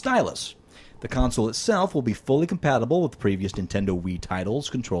microphone and stylus. The console itself will be fully compatible with previous Nintendo Wii titles,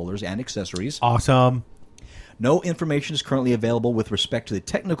 controllers, and accessories. Awesome. No information is currently available with respect to the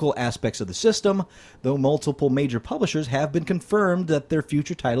technical aspects of the system, though multiple major publishers have been confirmed that their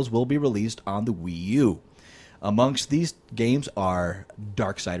future titles will be released on the Wii U. Amongst these games are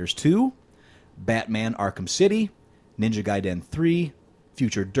Darksiders 2, Batman Arkham City, Ninja Gaiden 3,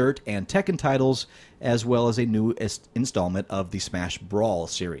 future Dirt and Tekken titles, as well as a new installment of the Smash Brawl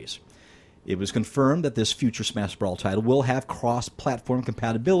series. It was confirmed that this future Smash Brawl title will have cross-platform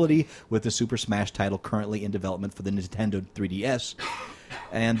compatibility with the Super Smash title currently in development for the Nintendo 3DS.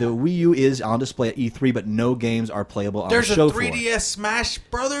 And the Wii U is on display at E3, but no games are playable on There's the show a 3DS floor. Smash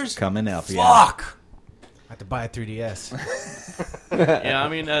Brothers? Coming up, yeah. Fuck! I have to buy a 3DS. Yeah, I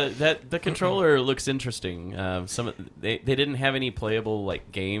mean that the controller looks interesting. They didn't have any playable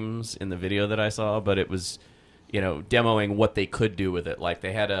like games in the video that I saw, but it was, demoing what they could do with it. Like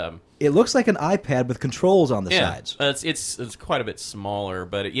they had It looks like an iPad with controls on the sides. It's quite a bit smaller,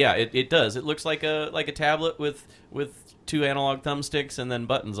 but it does. It looks like a tablet with 2 analog thumbsticks and then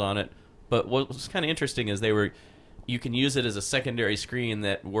buttons on it. But what was kind of interesting is you can use it as a secondary screen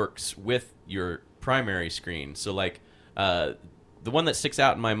that works with your primary screen. So like the one that sticks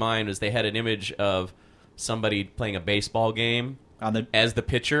out in my mind is they had an image of somebody playing a baseball game as the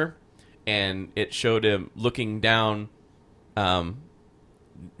pitcher, and it showed him looking down from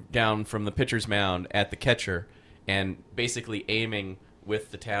the pitcher's mound at the catcher and basically aiming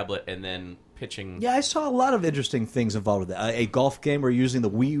with the tablet and then pitching. Yeah, I saw a lot of interesting things involved with that. A golf game where you're using the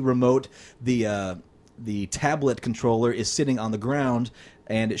Wii remote, the tablet controller is sitting on the ground,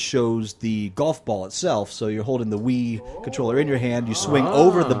 and it shows the golf ball itself. So you're holding the Wii controller in your hand, you swing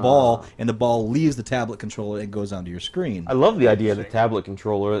over the ball, and the ball leaves the tablet controller and goes onto your screen. I love the idea of the tablet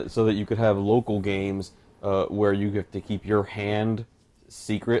controller so that you could have local games where you have to keep your hand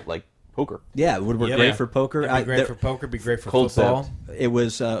secret, like poker. Yeah, it would work great for poker. It'd be great for poker, be great for Concept. football. It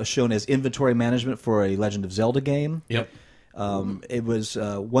was shown as inventory management for a Legend of Zelda game. Yep. It was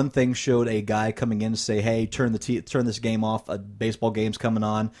one thing showed a guy coming in to say, "Hey, turn this game off. A baseball game's coming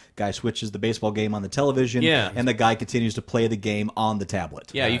on." Guy switches the baseball game on the television, and the guy continues to play the game on the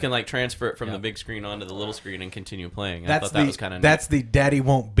tablet. Yeah, you can like transfer it from the big screen onto the little screen and continue playing. I thought That was kind of That's the "Daddy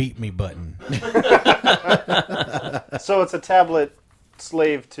won't beat me" button. So it's a tablet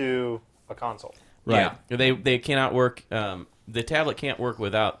slave to a console. Right. Yeah, they cannot work. The tablet can't work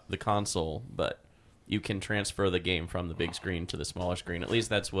without the console, but you can transfer the game from the big screen to the smaller screen. At least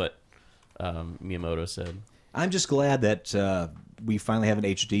that's what Miyamoto said. I'm just glad that we finally have an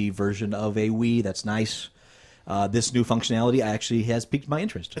HD version of a Wii. That's nice. This new functionality actually has piqued my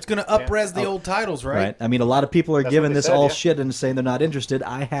interest. It's going to up-res the old titles, right? I mean, a lot of people are That's giving what they this said, all yeah. shit and saying they're not interested.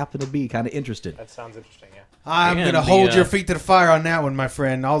 I happen to be kind of interested. That sounds interesting, yeah. I'm And going to the, hold your feet to the fire on that one, my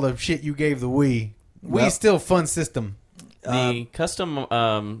friend. All the shit you gave the Wii. Wii's still a fun system. The custom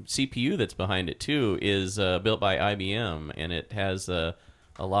CPU that's behind it too is built by IBM, and it has a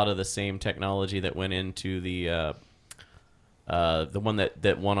lot of the same technology that went into the one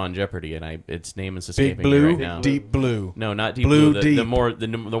that won on Jeopardy, and its name is escaping Big Blue, me right now. Deep Blue. No, not Deep Blue Blue. Deep. The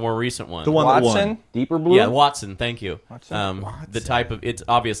more recent one. The one that Watson? won. Deeper Blue? Yeah, Watson. Thank you. Watson. The type of it's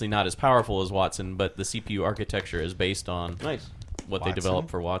obviously not as powerful as Watson, but the CPU architecture is based on Nice. what Watson? they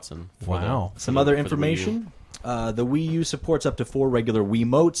developed for Watson. Wow. Some other for the Wii U. information. The Wii U supports up to 4 regular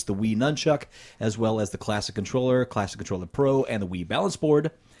Wiimotes, the Wii Nunchuck, as well as the Classic Controller Pro, and the Wii Balance Board.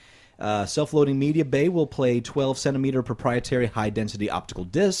 Self-loading media bay will play 12-centimeter proprietary high-density optical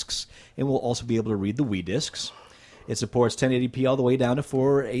discs, and will also be able to read the Wii discs. It supports 1080p all the way down to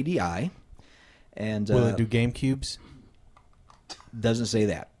 480i. And Will it do GameCubes? doesn't say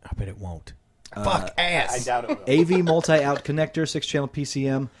that. I bet it won't. Fuck ass. I doubt it will. AV multi-out connector, 6-channel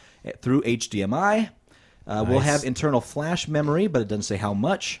PCM through HDMI. We'll have internal flash memory, but it doesn't say how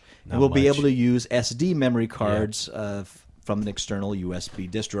much. And we'll be much. able to use SD memory cards from an external USB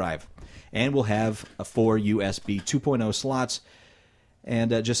disk drive. And we'll have 4 USB 2.0 slots.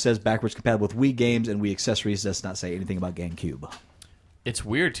 And it just says backwards compatible with Wii games and Wii accessories. Does not say anything about GameCube. It's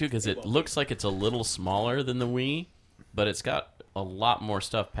weird too because it looks like it's a little smaller than the Wii, but it's got a lot more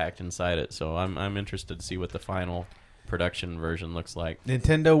stuff packed inside it. So I'm interested to see what the final production version looks like.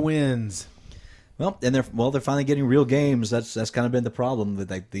 Nintendo wins. Well, and they're finally getting real games. That's kind of been the problem.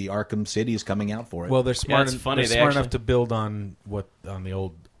 That the Arkham City is coming out for it. Well, they're smart. it's funny, They're they smart actually- enough to build on the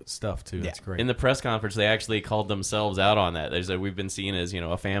old stuff too. That's great. In the press conference, they actually called themselves out on that. They said, we've been seen as,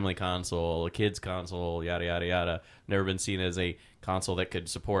 a family console, a kids console, yada, yada, yada. Never been seen as a console that could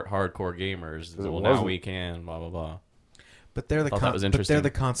support hardcore gamers. Well, now we can, blah, blah, blah. But they're the that was interesting.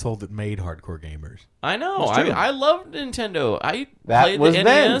 console that made hardcore gamers. I know. I love Nintendo. I That played was the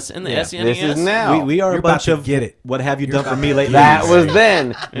then. NES and the Yeah. SNES. This is now. We are You're a bunch about to of get it. What have you You're done for about me to lately? That was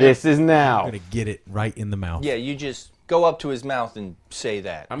then. This is now. I'm gonna get it right in the mouth. Yeah, you just go up to his mouth and say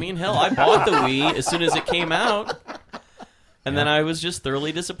that. I mean, hell, I bought the Wii as soon as it came out. And then I was just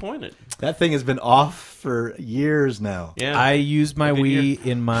thoroughly disappointed. That thing has been off for years now. Yeah. I use my A good Wii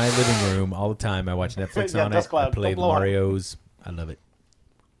in my living room all the time. I watch Netflix Yeah, on Dust it. Cloud. I play Don't blow on it. Mario's. I love it.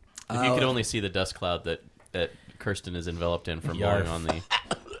 If you could only see the dust cloud that Kirsten is enveloped in from Yarf. blowing on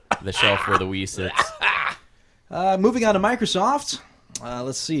the shelf where the Wii sits. Moving on to Microsoft.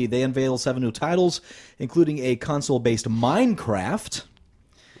 Let's see. They unveiled 7 new titles, including a console-based Minecraft.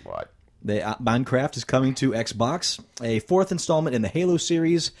 What? Minecraft is coming to Xbox, a 4th installment in the Halo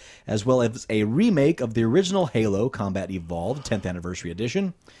series, as well as a remake of the original Halo Combat Evolved 10th Anniversary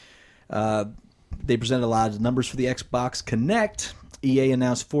Edition. They presented a lot of numbers for the Xbox Kinect. EA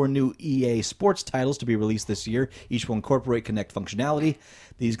announced 4 new EA Sports titles to be released this year. Each will incorporate Kinect functionality.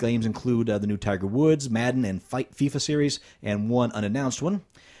 These games include the new Tiger Woods, Madden, and FIFA series, and one unannounced one.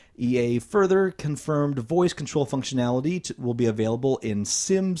 EA further confirmed voice control functionality will be available in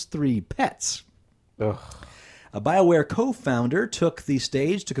Sims 3 Pets. Ugh. A BioWare co-founder took the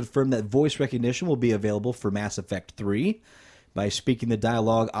stage to confirm that voice recognition will be available for Mass Effect 3. By speaking the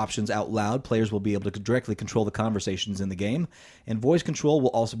dialogue options out loud, players will be able to directly control the conversations in the game, and voice control will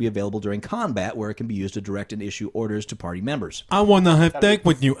also be available during combat, where it can be used to direct and issue orders to party members. I want to have sex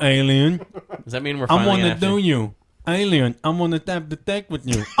with you, alien. Does that mean we're I finally want gonna to have to... do you. Alien, I want to have the sex with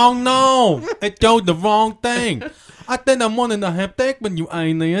you. Oh no! It chose the wrong thing. I said I wanted to have sex with you,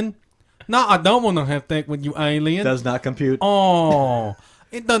 alien. No, I don't want to have sex with you, alien. Does not compute. Oh,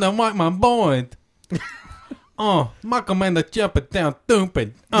 it doesn't like my boys. Oh, my Commander Chief is down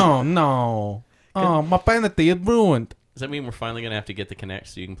stupid. Oh no. Oh, my fantasy is ruined. Does that mean we're finally going to have to get the Kinect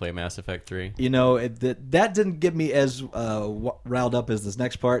so you can play Mass Effect 3? You know, that didn't get me as riled up as this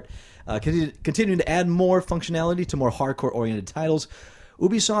next part. Continuing to add more functionality to more hardcore-oriented titles,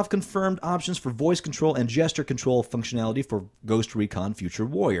 Ubisoft confirmed options for voice control and gesture control functionality for Ghost Recon Future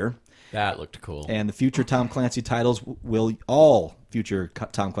Warrior. That looked cool. And the future Tom Clancy titles all future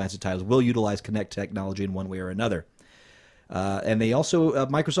Tom Clancy titles will utilize Kinect technology in one way or another. And they also,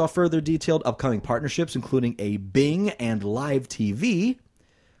 Microsoft further detailed upcoming partnerships, including a Bing and Live TV.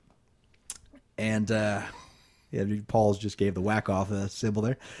 And Paul's just gave the whack off symbol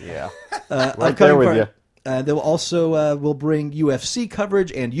there. Yeah. Right there with you. They will also will bring UFC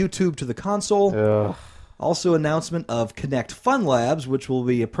coverage and YouTube to the console. Ugh. Also, announcement of Kinect Fun Labs, which will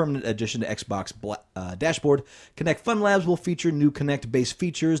be a permanent addition to Xbox dashboard. Kinect Fun Labs will feature new Kinect-based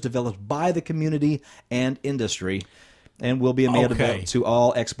features developed by the community and industry, and will be made available to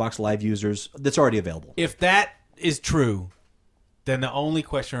all Xbox Live users. That's already available. If that is true, then the only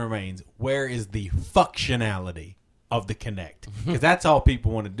question remains, where is the functionality of the Kinect? Because that's all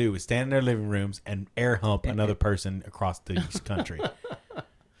people want to do is stand in their living rooms and air hump another person across the country.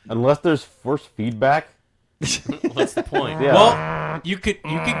 Unless there's force feedback. What's the point? Yeah. Well, you could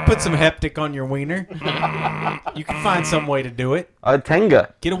put some heptic on your wiener. You can find some way to do it. A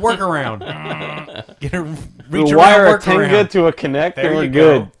Tenga. Get a workaround. Get a reach We'll around wire a workaround. Tenga to a Kinect There and we're you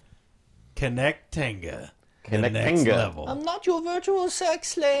good. go. Connect Tenga. The Connect next Tenga. level. I'm not your virtual sex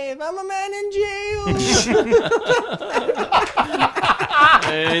slave. I'm a man in jail. He's bringing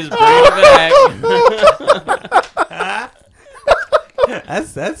it back.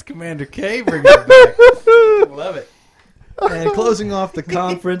 That's Commander K bringing it back. Love it. And closing off the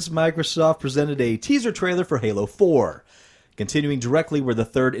conference, Microsoft presented a teaser trailer for Halo 4. Continuing directly where the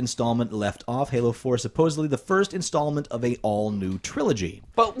third installment left off, Halo 4 is supposedly the first installment of an all-new trilogy.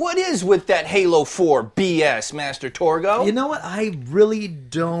 But what is with that Halo 4 BS, Master Torgo? You know what? I really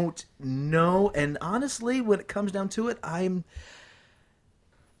don't know. And honestly, when it comes down to it, I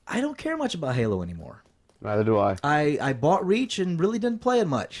don't care much about Halo anymore. Neither do I. I bought Reach and really didn't play it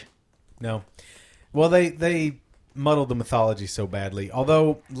much. No. Well, they muddled the mythology so badly.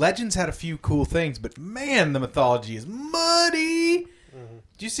 Although Legends had a few cool things, but man, the mythology is muddy. Mm-hmm.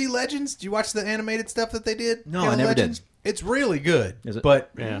 Did you see Legends? Did you watch the animated stuff that they did? No, Halo I never Legends? did. It's really good. Is it? But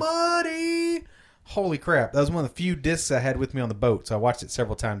Yeah. muddy. Holy crap. That was one of the few discs I had with me on the boat, so I watched it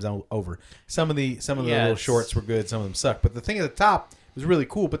several times over. Some of the little it's- shorts were good, some of them sucked. But the thing at the top was really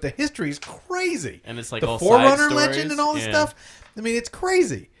cool, but the history is crazy. And it's like the all Forerunner side stories. legend and all this Yeah. stuff. I mean, it's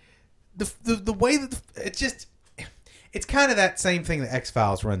crazy. The way that it's just, It's kind of that same thing that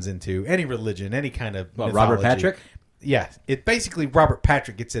X-Files runs into. Any religion, any kind of What, mythology. Robert Patrick? Yeah, it basically Robert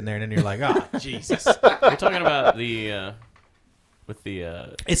Patrick gets in there, and then you're like, oh, Jesus. We're talking about the with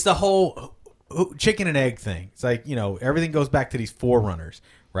the It's the whole chicken and egg thing. It's like, everything goes back to these forerunners,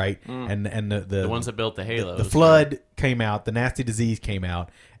 right? And the ones that built the Halos. The flood came out, the nasty disease came out,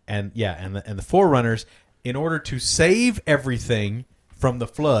 and the forerunners, in order to save everything from the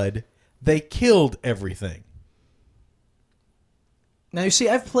flood, they killed everything. Now, you see,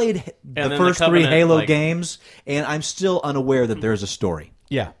 I've played the then first the 3 Covenant, Halo like- games, and I'm still unaware that there's a story.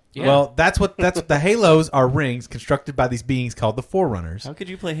 Yeah. Yeah. Well, that's what the Halos are, rings constructed by these beings called the Forerunners, How could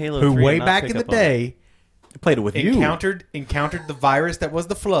you play Halo who 3 way and not back pick in the up on it? day I played it with you. encountered the virus that was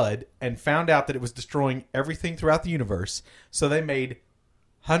the flood and found out that it was destroying everything throughout the universe. So they made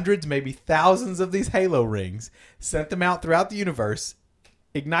hundreds, maybe thousands of these Halo rings, sent them out throughout the universe,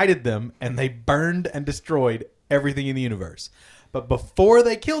 ignited them, and they burned and destroyed everything in the universe. But before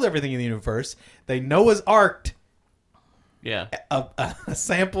they killed everything in the universe, they Noah's Arked Yeah. a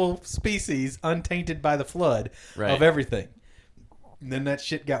sample species untainted by the flood Right. of everything. And then that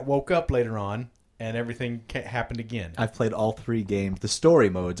shit got woke up later on, and everything happened again. I've played all 3 games, the story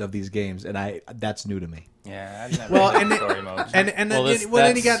modes of these games, and that's new to me. Yeah, I've never Well, played and story modes. And Well, then, this-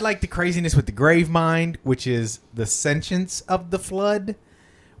 then you that's- got like the craziness with the Grave Mind, which is the sentience of the flood,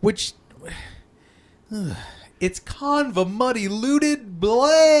 which it's convoluted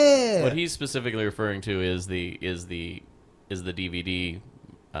blood. What he's specifically referring to is the DVD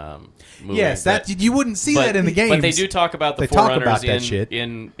movie. Yes, that you wouldn't see that in the games. But they do talk about the They talk Forerunners about that in, shit.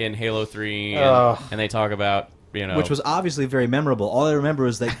 in Halo 3, and they talk about, Which was obviously very memorable. All I remember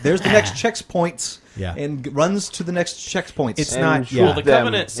is that there's the next checkpoints, Yeah. and runs to the next checkpoints. It's And not. shoot Yeah, Well, the them.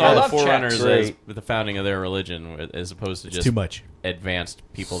 Covenant Yeah, saw I the love Forerunners checks. as Great. the founding of their religion, as opposed to just too much. advanced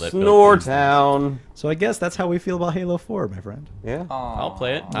people that built these things. Snoretown. So I guess that's how we feel about Halo 4, my friend. Yeah. I'll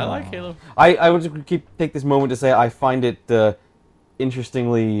play it. I like Halo. I would just take this moment to say I find it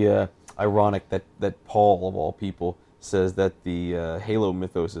interestingly ironic that Paul, of all people, says that the Halo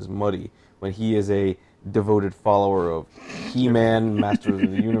mythos is muddy when he is a devoted follower of He-Man, Masters of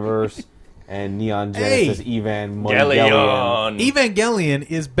the Universe, and Neon Genesis, Evangelion. Evangelion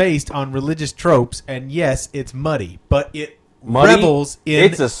is based on religious tropes, and yes, it's muddy, but it Muddy? revels in.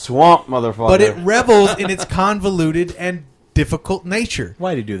 It's a swamp, motherfucker. but it revels in its convoluted and difficult nature.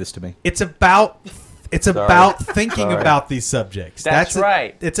 Why do you do this to me? It's about thinking Sorry. about these subjects. That's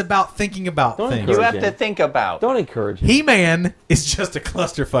right. It's about thinking about Don't things. You encourage have to him. think about. Don't encourage him. He-Man is just a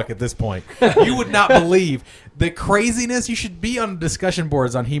clusterfuck at this point. You would not believe the craziness. You should be on discussion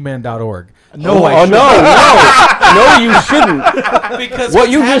boards on He-Man.org. No, I Oh, shouldn't. no, you shouldn't. Because What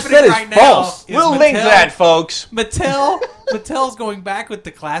what's you just happening said is right now false. is We'll link that, folks. Mattel's going back with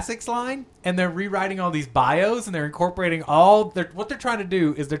the classics line, and they're rewriting all these bios, and they're incorporating what they're trying to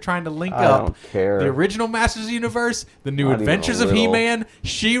do is they're trying to link I up don't care. the original Masters of the Universe, the new Not even adventures a of little. He-Man,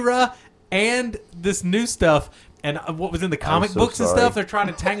 She-Ra, and this new stuff. And what was in the comic so books and sorry. stuff, they're trying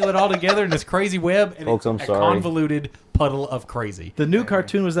to tangle it all together in this crazy web, and Folks, it's I'm a sorry. convoluted puddle of crazy. The new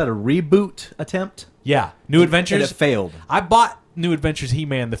cartoon, was that a reboot attempt? Yeah, New Adventures. And it failed. I bought New Adventures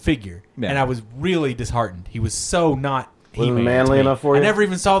He-Man the figure, Yeah. and I was really disheartened. He was so not Wasn't He-Man manly to me. enough for I you? never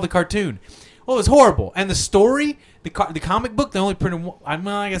even saw the cartoon. Well, it was horrible. And the story, the comic book, they only printed one.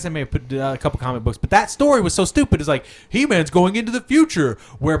 I guess I may have put a couple comic books, but that story was so stupid. It's like, He-Man's going into the future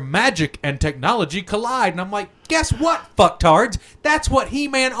where magic and technology collide. And I'm like, guess what, fucktards? That's what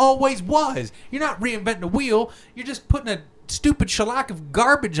He-Man always was. You're not reinventing the wheel. You're just putting a stupid shellac of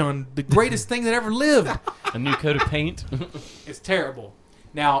garbage on the greatest thing that ever lived. A new coat of paint. It's terrible.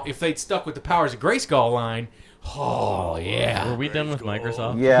 Now, if they'd stuck with the Powers of Grayskull line, oh, yeah. Were we done with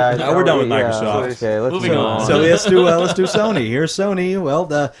Microsoft? Yeah, No, we're done with yeah, Microsoft. Okay, let's Moving move on. So let's do Sony. Here's Sony. Well,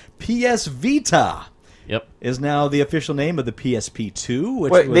 the PS Vita Yep. is now the official name of the PSP2.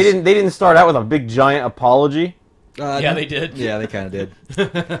 Which Wait, was, they didn't start out with a big giant apology. Yeah, they did. Yeah, they kind of did.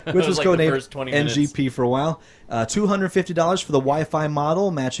 Which was was like the codenamed first 20 minutes. NGP for a while. $250 for the Wi-Fi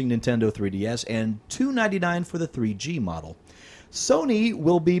model, matching Nintendo 3DS, and $299 for the 3G model. Sony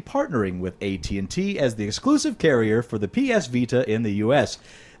will be partnering with AT&T as the exclusive carrier for the PS Vita in the U.S.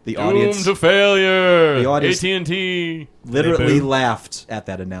 The audience Doomed to failure. The audience- AT&T. literally laughed at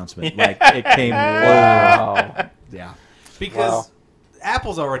that announcement. Like, it came... Wow. Yeah. Because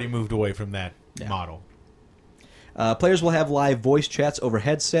Apple's already moved away from that model. Players will have live voice chats over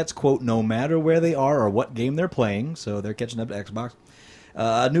headsets, quote, no matter where they are or what game they're playing. So they're catching up to Xbox.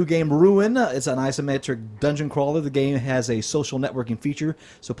 A new game, Ruin. It's an isometric dungeon crawler. The game has a social networking feature,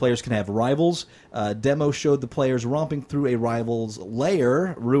 so players can have rivals. Demo showed the players romping through a rival's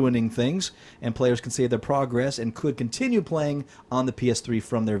lair, ruining things, and players can save their progress and could continue playing on the PS3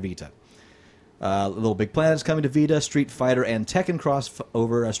 from their Vita. Little Big Planet is coming to Vita. Street Fighter and Tekken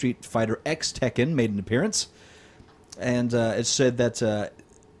crossover. Street Fighter X Tekken made an appearance. And it said that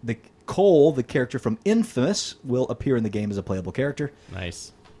Cole, the character from Infamous, will appear in the game as a playable character.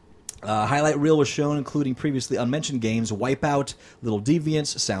 Nice. Highlight reel was shown, including previously unmentioned games Wipeout, Little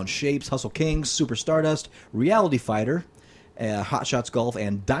Deviants, Sound Shapes, Hustle Kings, Super Stardust, Reality Fighter, Hot Shots Golf,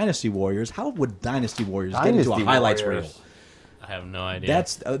 and Dynasty Warriors. How would Dynasty Warriors get into a highlights reel? I have no idea.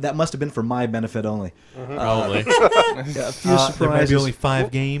 That must have been for my benefit only. Probably. A few surprises. There might be only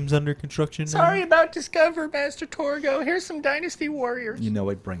 5 games under construction now. Sorry about Discover, Master Torgo. Here's some Dynasty Warriors. You know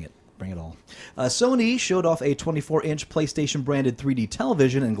it. Bring it. Bring it all. Sony showed off a 24-inch PlayStation-branded 3D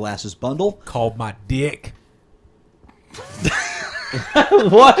television and glasses bundle. Called my dick.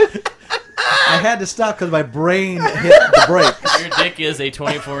 What? I had to stop because my brain hit the brakes. Your dick is a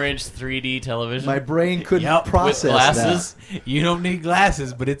 24-inch 3D television. My brain couldn't Yup, with process with glasses. You don't need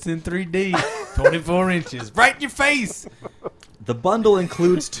glasses, but it's in 3D. 24 inches. Right in your face. that. The bundle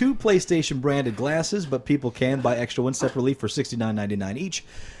includes 2 PlayStation-branded glasses, but people can buy extra ones separately for $69.99 each.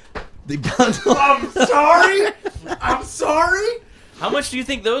 The bundle... I'm sorry. How much do you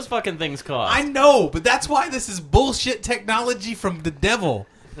think those fucking things cost? I know, but that's why this is bullshit technology from the devil.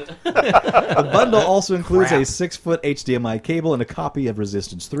 The bundle also includes Crap. a 6-foot HDMI cable and a copy of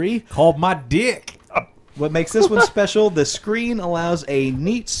Resistance 3. Called my dick. What makes this one special, the screen allows a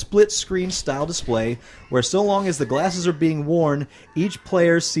neat split-screen style display where so long as the glasses are being worn, each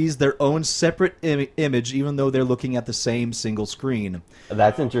player sees their own separate image even though they're looking at the same single screen.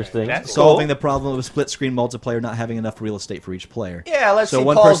 That's interesting. That's Solving cool. the problem of split-screen multiplayer not having enough real estate for each player. Yeah, let's So see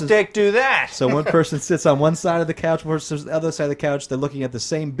one Paul's person's- dick do that. So one person sits on one side of the couch versus the other side of the couch. They're looking at the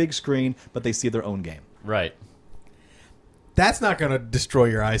same big screen, but they see their own game. Right. That's not going to destroy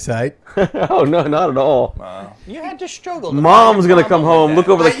your eyesight. Oh, no, not at all. You had to struggle. To Mom's find going to a come problem home, with look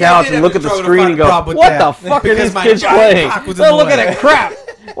that. over the Yeah, I couch, did and have look to at the struggle to screen find and a go, problem with what that. the fuck are Because these my kids giant playing? cock was in They're the looking way. at crap.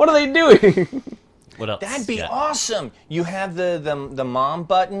 What are they doing? What else? That'd be Yeah. awesome. You have the mom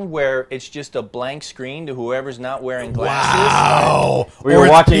button where it's just a blank screen to whoever's not wearing glasses. Wow. We were Or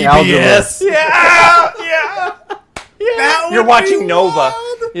it's watching algebra. PBS. Yeah. That You're would watching be Nova. wild.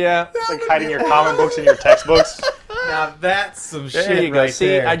 Yeah. It's like hiding your comic books and your textbooks. Now that's some There shit you go. right See,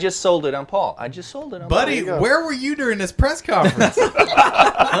 there. I just sold it on Paul. I just sold it on Buddy, Paul. where were you during this press conference? And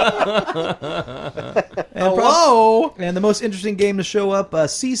Hello? And the most interesting game to show up,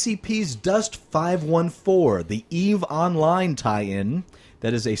 CCP's Dust 514, the EVE Online tie-in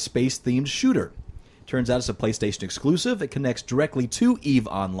that is a space-themed shooter. Turns out it's a PlayStation exclusive. It connects directly to EVE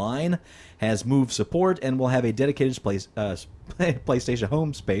Online, has Move support, and will have a dedicated PlayStation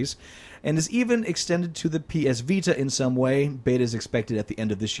home space, and is even extended to the PS Vita in some way. Beta is expected at the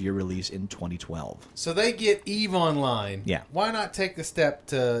end of this year, release in 2012. So they get EVE Online. Yeah. Why not take the step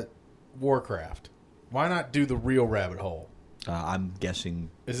to Warcraft? Why not do the real rabbit hole? I'm guessing...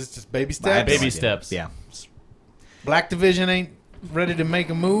 Is this just baby I have steps? no Baby idea. steps. Yeah. Black Division ain't ready to make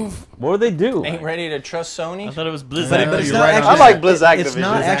a move? What do they do? Ain't ready to trust Sony. I thought it was Blizzard. But it's You're not right on actually, I like Blizzard It's Activision.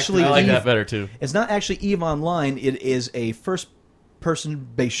 not Blizzard actually I like EVE. that better too. It's not actually EVE Online. It is a first-person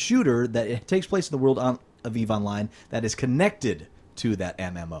based shooter that it takes place in the world of EVE Online that is connected to that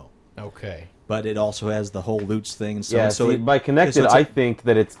MMO. Okay. But it also has the whole loots thing and so Yeah, on. So see, by connected, so it's I think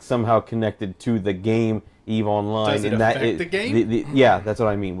that it's somehow connected to the game EVE Online. Does it and that affect the game? yeah, that's what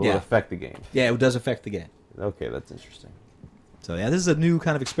I mean. Will Yeah. it affect the game? yeah, it does affect the game. Okay, that's interesting. So yeah, this is a new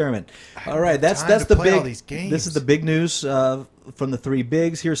kind of experiment. All right, that's time to the play big. all these games. This is the big news from the 3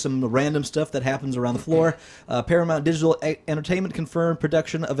 bigs. Here's some random stuff that happens around the floor. Paramount Digital Entertainment confirmed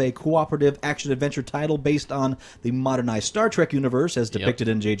production of a cooperative action adventure title based on the modernized Star Trek universe as depicted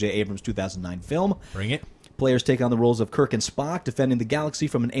in J.J. Abrams' 2009 film. Bring it. Players take on the roles of Kirk and Spock, defending the galaxy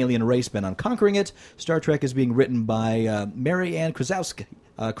from an alien race bent on conquering it. Star Trek is being written by Mary Ann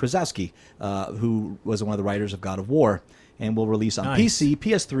Krasowski, who was one of the writers of God of War, and will release on Nice. PC,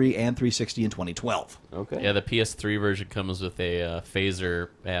 PS3, and 360 in 2012. Okay. Yeah, the PS3 version comes with a phaser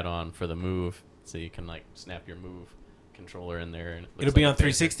add-on for the Move, so you can like snap your Move controller in there. And it looks It'll be like on a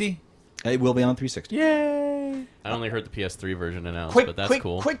phaser. 360? It will be on 360. Yay! I only heard the PS3 version announced, Quick, but that's quick,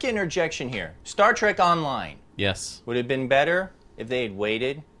 cool. quick interjection here. Star Trek Online Yes. would have been better if they had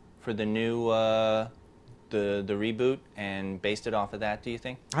waited for the new the reboot and based it off of that. Do you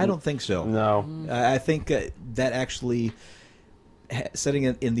think? I don't think so. No. I think that actually setting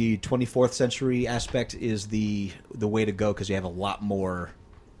it in the 24th century aspect is the way to go because you have a lot more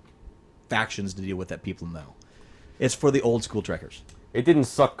factions to deal with that people know. It's for the old school trekkers. It didn't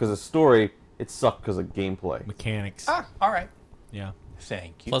suck because of story. It sucked because of gameplay. Mechanics. Ah, all right. Yeah.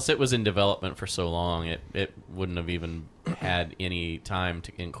 Thank you. Plus, it was in development for so long, it wouldn't have even had any time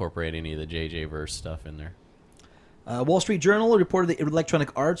to incorporate any of the JJ verse stuff in there. Wall Street Journal reported that Electronic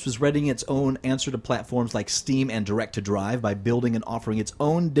Arts was readying its own answer to platforms like Steam and Direct-to-Drive by building and offering its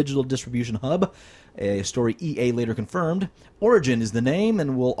own digital distribution hub, a story EA later confirmed. Origin is the name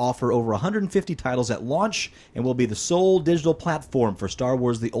and will offer over 150 titles at launch and will be the sole digital platform for Star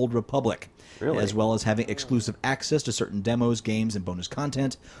Wars The Old Republic. Really? As well as having exclusive access to certain demos, games, and bonus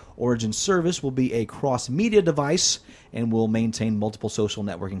content. Origin service will be a cross-media device and will maintain multiple social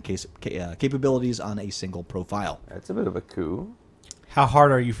networking capabilities on a single profile. That's a bit of a coup. How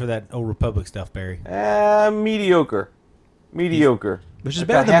hard are you for that Old Republic stuff, Barry? Mediocre. Mediocre. Which is I've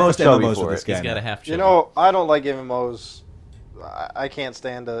better got than half a most chubby MMOs for with this it. guy. He's got a now. half. You know, I don't like MMOs. I can't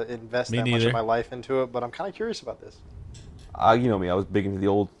stand to invest Me that much neither. of my life into it, but I'm kind of curious about this. You know me. I was big into the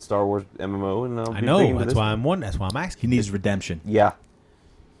old Star Wars MMO, and I'll I be know. big into That's this why one. I'm asking. He needs redemption. Yeah.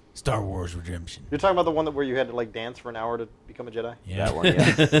 Star Wars Redemption. You're talking about the one where you had to like dance for an hour to become a Jedi? Yeah. That one.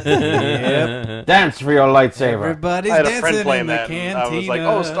 Yeah. Yep. Dance for your lightsaber. Everybody's I had a dancing friend playing in the that. And cantina. I was like,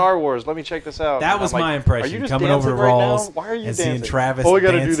 "Oh, Star Wars! Let me check this out." That And was I'm like, my "Are impression, you just coming over to dancing right now? Rawls Why are you and dancing? seeing Travis Oh, we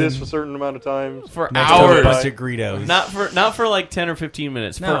got to do this dancing for a certain amount of time. for next to a hours, bunch of Greedos. not for like 10 or 15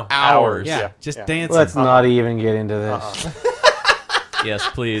 minutes, No. for hours. Yeah, Yeah, just yeah. dancing. Let's not even get into this. Yes,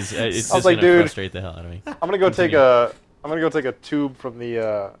 please. It's I was just like, gonna dude. frustrate the hell out of me. I'm gonna go take a tube from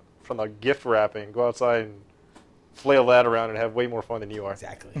the gift wrapping, go outside and flail that around, and have way more fun than you are.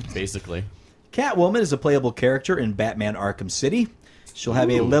 Exactly. Basically, Catwoman is a playable character in Batman Arkham City. She'll have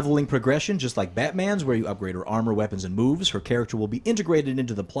a leveling progression just like Batman's, where you upgrade her armor, weapons, and moves. Her character will be integrated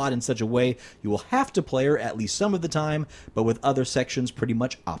into the plot in such a way you will have to play her at least some of the time, but with other sections pretty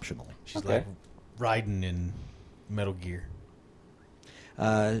much optional. She's like riding in Metal Gear.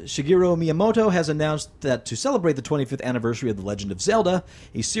 Shigeru Miyamoto has announced that to celebrate the 25th anniversary of The Legend of Zelda,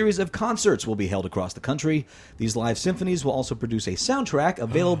 a series of concerts will be held across the country. These live symphonies will also produce a soundtrack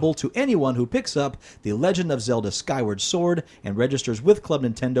available to anyone who picks up The Legend of Zelda Skyward Sword and registers with Club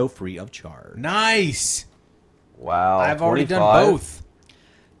Nintendo free of charge. Nice. Wow. I've already 25? done both.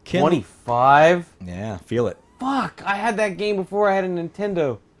 25? Yeah, feel it. Fuck! I had that game before I had a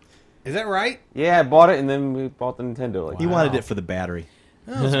Nintendo. Is that right? Yeah, I bought it, and then we bought the Nintendo. Like, He wanted it for the battery.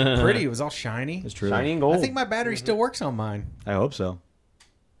 Oh, it was pretty. It was all shiny. It's true. shiny and gold. I think my battery still works on mine. I hope so.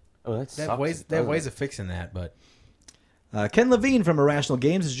 Oh, that They have sucks. ways, they have ways of fixing that, but Ken Levine from Irrational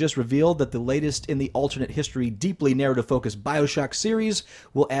Games has just revealed that the latest in the alternate history, deeply narrative-focused Bioshock series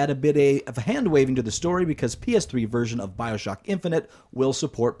will add a bit of hand-waving to the story because PS3 version of Bioshock Infinite will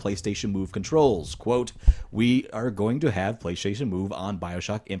support PlayStation Move controls. Quote, "We are going to have PlayStation Move on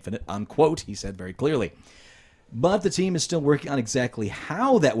Bioshock Infinite," unquote, he said very clearly. But the team is still working on exactly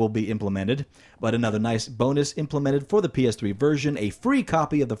how that will be implemented. But another nice bonus implemented for the PS3 version, a free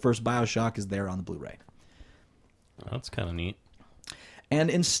copy of the first Bioshock is there on the Blu-ray. that's kind of neat. And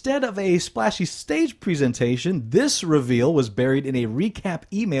instead of a splashy stage presentation, this reveal was buried in a recap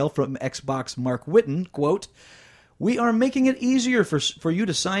email from Xbox Mark Whitten. Quote, "We are making it easier for you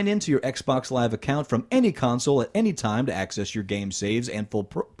to sign into your Xbox Live account from any console at any time to access your game saves and full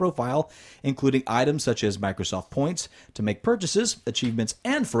profile, including items such as Microsoft Points to make purchases, achievements,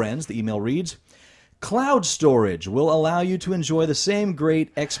 and friends," the email reads. "Cloud storage will allow you to enjoy the same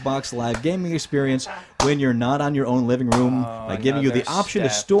great Xbox Live gaming experience when you're not on your own living room by giving you the another option to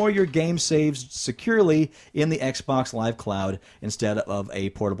step. store your game saves securely in the Xbox Live Cloud instead of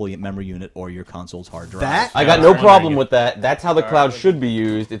a portable memory unit or your console's hard drive." that I got Yeah, no that's problem one with that. That's how the cloud should be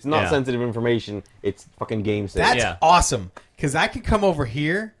used. It's not Yeah. sensitive information. It's fucking game safe. that's Yeah. awesome because I could come over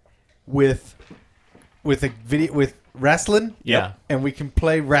here with a video with wrestling. Yeah. and we can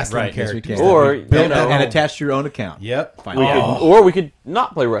play wrestling Right, yes, we characters. can. Or, Build you know, and attach to your own account. Yep. Fine. or we could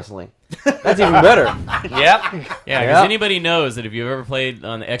not play wrestling. That's even better. Yep. Yeah, because Yeah. anybody knows that if you've ever played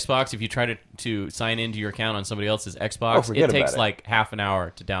on the Xbox, if you try to sign into your account on somebody else's Xbox, forget it takes about it. like half an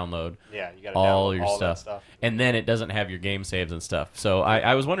hour to download Yeah, you got to all download your all stuff. that stuff. And then it doesn't have your game saves and stuff. So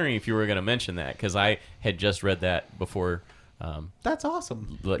I was wondering if you were going to mention that because I had just read that before. That's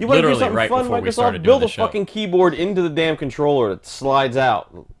awesome. You want to do Literally something right fun, before we started Microsoft? doing Build the a show. fucking keyboard into the damn controller that slides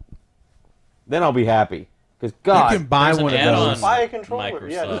out. Then I'll be happy. Because God, You can buy There's an one of add-on. those. Buy a controller.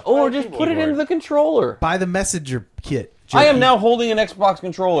 Microsoft. Yeah, just or buy a just put it keyboard. into the controller. Buy the messenger kit. I am now holding an Xbox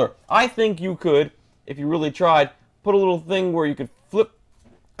controller. I think you could, if you really tried, put a little thing where you could flip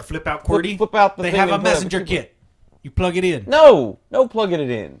flip out QWERTY? Flip out the They thing have a and put it- messenger kit. You plug it in. No plugging it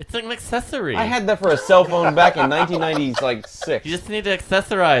in. It's like an accessory. I had that for a cell phone back in 1996. You just need to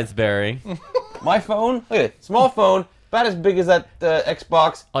accessorize, Barry. My phone, look at it, small phone, about as big as that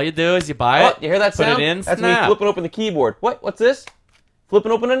Xbox. All you do is you buy it. You hear that put sound? it in. That's snap. me flipping open the keyboard. What's this?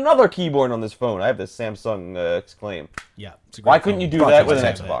 Flipping open another keyboard on this phone. I have this Samsung Exclaim. Yeah. It's a great Why couldn't phone. you do Fuck, that it's with an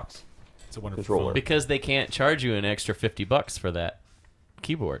a- Xbox? It's a wonderful Controller. phone. Because they can't charge you an extra $50 for that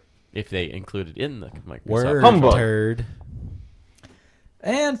keyboard if they include it in the Microsoft. Word Humbug. turd.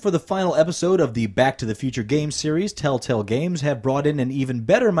 And for the final episode of the Back to the Future game series, Telltale Games have brought in an even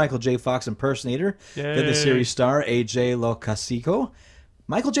better Michael J. Fox impersonator than the Yay. series star AJ Locasico,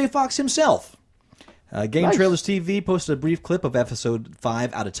 Michael J. Fox himself. Game Nice. Trailers TV posted a brief clip of episode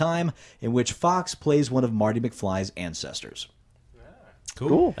 5 Out of Time, in which Fox plays one of Marty McFly's ancestors.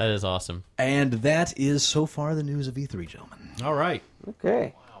 Cool. That is awesome. And that is so far the news of E3, gentlemen. All right.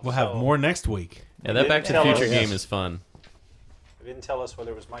 Okay. We'll have more next week. Yeah, that Back to the tell Future us. game is fun. They didn't tell us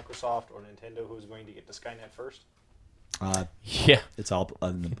whether it was Microsoft or Nintendo who was going to get to Skynet first. Yeah. It's all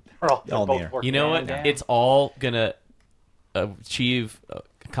They're all, All in both the air. working You know what? hand in hand. It's all gonna achieve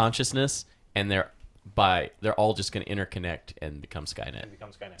consciousness, and they're all just gonna interconnect and become Skynet. It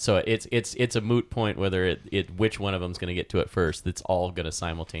becomes Skynet. So it's a moot point whether it which one of them's gonna get to it first. It's all gonna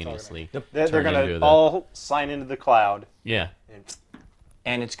simultaneously. They're turn going into to the- all sign into the cloud. Yeah.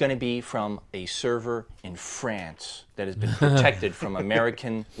 And it's going to be from a server in France that has been protected from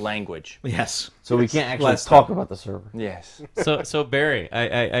American language. Yes. So we can't actually Let's talk about the server. Yes. So Barry,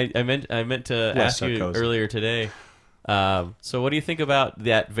 I meant to ask you Sarkozy. earlier today. So what do you think about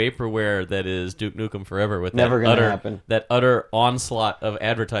that vaporware that is Duke Nukem Forever with Never that gonna utter happen. that utter onslaught of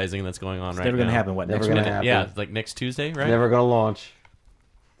advertising that's going on right Never now? going to happen. What, Never next gonna week? happen. Yeah, like next Tuesday, right? Never gonna launch.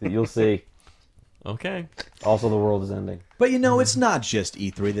 You'll see. Okay. Also, the world is ending. But you know, it's not just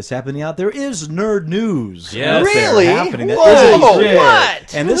E3 that's happening out there. Is nerd news. Yes. out there Really? happening that Whoa, isn't shit.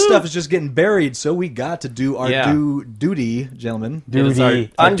 what? And this stuff is just getting buried, so we got to do our Yeah. duty, gentlemen. It is our Duty.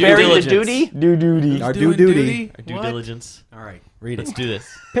 due Unbury the diligence. duty? Duty. Our Doing due duty. Our due What? diligence. All right. Read Let's it. do this.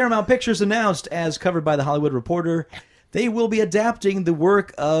 Paramount Pictures announced, as covered by The Hollywood Reporter, they will be adapting the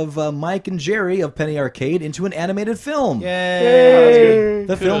work of Mike and Jerry of Penny Arcade into an animated film. Yay.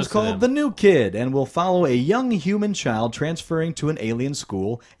 The Kudos film's to called them. The New Kid and will follow a young human child transferring to an alien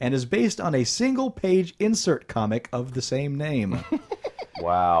school and is based on a single-page insert comic of the same name.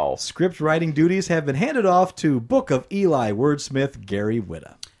 Wow. Script writing duties have been handed off to Book of Eli wordsmith Gary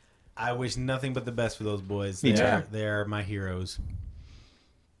Whitta. I wish nothing but the best for those boys. Me too. They're my heroes.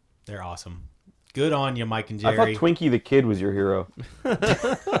 They're awesome. Good on you, Mike and I thought Jerry. Twinkie the Kid was your hero.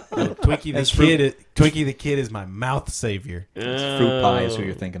 Twinkie That's Twinkie the Kid is my mouth savior. Fruit Pie is who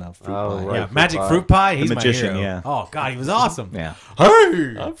you're thinking of. Fruit Oh, Pie. right. Yeah, Fruit Magic Pie. Fruit Pie. He's magician, my hero. yeah. Oh God, he was awesome. Yeah.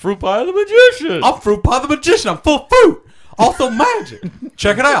 Hey, I'm Fruit Pie the Magician. I'm Fruit Pie the Magician. I'm full of fruit. Also magic.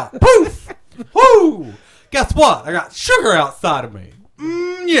 Check it out. Poof. Woo. Guess what? I got sugar outside of me.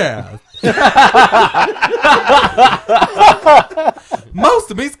 Yeah. Most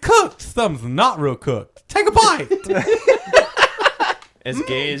of me's cooked. Some's not real cooked. Take a bite. As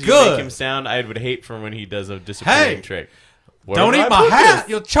gay as you Good. make him sound, I would hate for when he does a disappearing Hey. trick. Where Don't did eat I my put hat. this?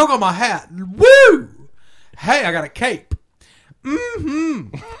 You'll choke on my hat. Woo! Hey, I got a cape.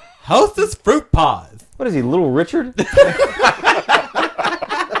 Mm-hmm. Hostess fruit pies. What is he, Little Richard?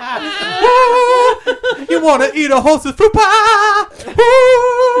 You want to eat a hostess fruit pie?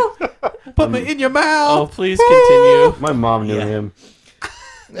 Ooh. Put me in your Oh, mouth. please continue. My mom knew him.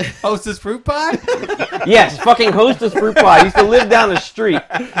 Hostess fruit pie? Yes, fucking Hostess Fruit Pie. He used to live down the street.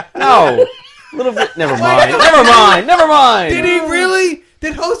 No. Little bit. Never mind. Never mind. Never mind. Did he really?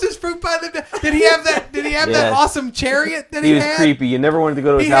 Did Hostess fruit pie live down? Did he have that? Did he have that Yes. awesome chariot that he, He was had? creepy. You never wanted to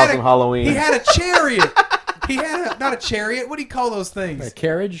go to his He house had on Halloween. He had a chariot. He had not a chariot. What do you call those things? A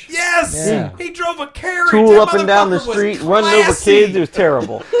carriage? Yes. Yeah. He drove a carriage. Tool That up and down the motherfucker was street, running over classy. kids. It was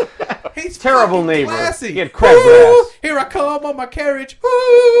terrible. He's Terrible fucking neighbor. Classy. He had crab Ooh, grass. here I come on my carriage.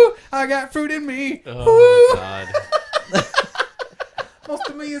 Ooh, I got fruit in me. Oh my god. Most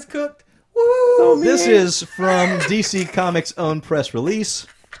of me is cooked. Woo. This is from DC Comics' own press release.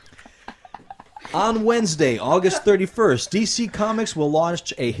 On Wednesday, August 31st, DC Comics will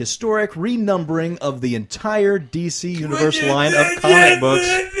launch a historic renumbering of the entire DC Universe line of comic books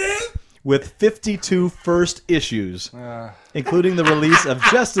with 52 first issues. including the release of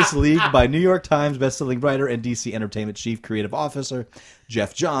Justice League by New York Times bestselling writer and DC Entertainment Chief Creative Officer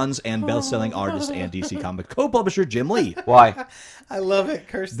Jeff Johns and bestselling artist and DC Comic co-publisher Jim Lee. Why? I love it.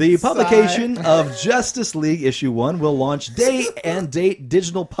 Kirsten The publication of Justice League Issue 1 will launch day and date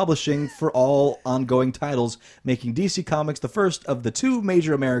digital publishing for all ongoing titles, making DC Comics the first of the 2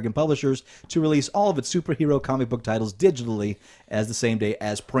 major American publishers to release all of its superhero comic book titles digitally as the same day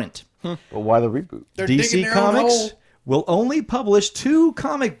as print. But why the reboot? They're digging DC their own Comics hole. will only publish 2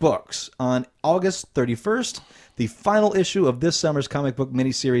 comic books on August 31st, the final issue of this summer's comic book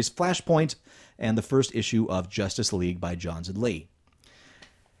miniseries Flashpoint, and the first issue of Justice League by Johns and Lee.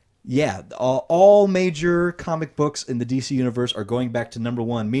 Yeah, all major comic books in the DC universe are going back to number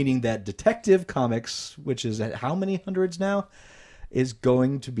 1, meaning that Detective Comics, which is at how many hundreds now, is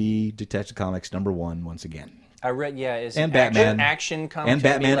going to be Detective Comics number 1 once again. I read, is And action, Batman. Action Comics And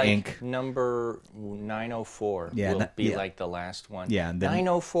gonna be Batman like Inc. number 904 Yeah, will be yeah. like the last one. Yeah, and then-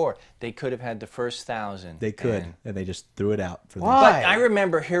 904. They could have had the first 1,000. They could, and- and they just threw it out for them. But I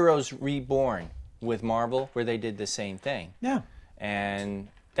remember Heroes Reborn with Marvel, where they did the same thing. Yeah. And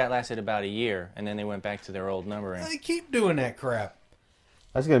that lasted about a year, and then they went back to their old numbering. They keep doing that crap.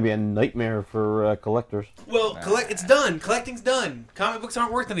 That's going to be a nightmare for collectors. Well, it's done. Collecting's done. Comic books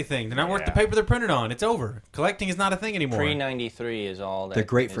aren't worth anything. They're not worth the paper they're printed on. It's over. Collecting is not a thing anymore. Pre-93 is all that. They're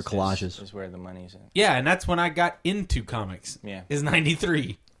great for is- collages. Is where the money's in. Yeah, and that's when I got into comics. Yeah. Is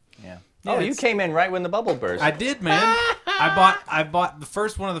 93. Yeah. Yeah, Oh, you it's- came in right when the bubble burst. I did, man. I bought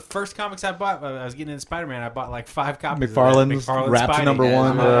one of the first comics I bought. I was getting into Spider-Man. I bought like 5 copies. McFarlane's of that. Wrapped Spidey. number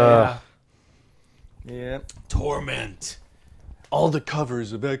 1. yeah. Torment. All the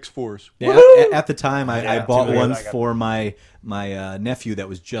covers of X-Force. Yeah, at the time, I Yeah, bought too bad one I got for my nephew that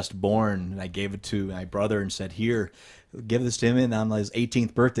was just born, and I gave it to my brother and said, "Here, give this to him." And on his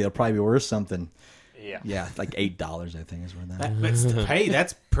 18th birthday, it'll probably be worth something. Yeah. Yeah, like $8, I think, is worth that. Hey,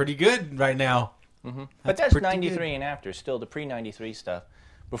 that's pretty good right now. But that's pretty 93 good. and after, still the pre-93 stuff.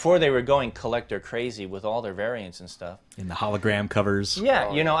 Before they were going collector crazy with all their variants and stuff. In the hologram covers. Yeah,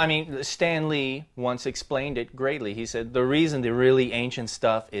 I mean, Stan Lee once explained it greatly. He said the reason the really ancient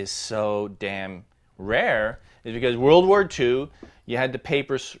stuff is so damn rare is because World War II, you had the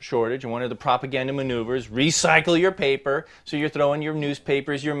paper shortage, and one of the propaganda maneuvers, recycle your paper, so you're throwing your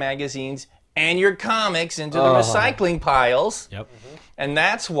newspapers, your magazines, and your comics into the recycling piles. Yep. And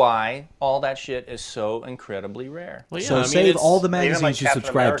that's why all that shit is so incredibly rare. Well, yeah, So I mean, save it's- all the Even magazines like you Captain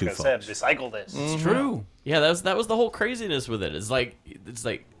subscribe America to, said, folks. recycle this. It's true. Yeah, that was the whole craziness with it. It's like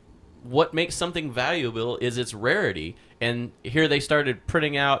what makes something valuable is its rarity. And here they started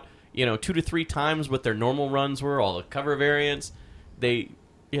printing out, 2 to 3 times what their normal runs were, all the cover variants. They,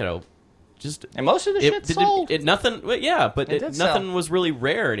 just And most of the shit sold. nothing. Well, yeah, but It did sell. nothing was really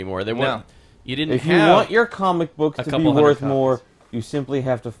rare anymore. They weren't. You didn't If you have. want your comic books a to be couple hundred worth copies. more, you simply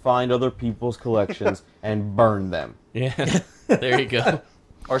have to find other people's collections and burn them. Yeah, there you go.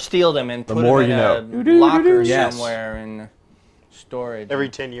 Or steal them and The put more them in you a know. locker Yes. somewhere in storage. Every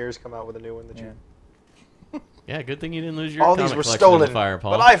 10 years, come out with a new one that you. Yeah, good thing you didn't lose your All comic these were collection stolen, in the fire,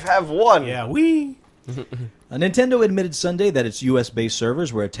 Paul. but I have one. Yeah, Nintendo admitted Sunday that its U.S.-based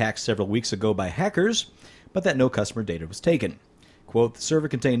servers were attacked several weeks ago by hackers, but that no customer data was taken. Quote, the server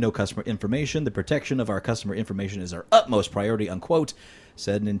contained no customer information. The protection of our customer information is our utmost priority, unquote,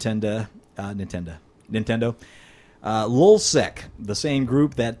 said Nintendo. Lulsec, the same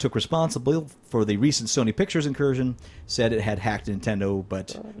group that took responsibility for the recent Sony Pictures incursion, said it had hacked Nintendo,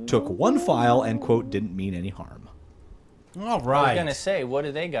 but took one file and, quote, didn't mean any harm. All I was right. gonna say, what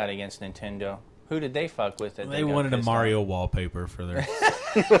did they got against Nintendo? Who did they fuck with? That They got wanted a pissed Mario wallpaper for their.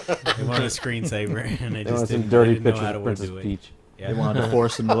 They wanted a screensaver, and they They just want some didn't, dirty they didn't know pictures how to of Princess do it. Peach. They wanted to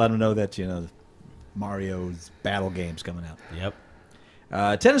force them to let them know that, Mario's battle game's coming out.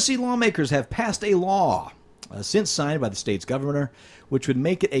 Yep. Tennessee lawmakers have passed a law, since signed by the state's governor, which would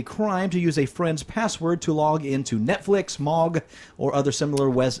make it a crime to use a friend's password to log into Netflix, Mog, or other similar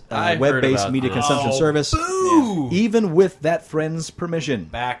I heard web-based about media this. consumption service, Boo! even with that friend's permission.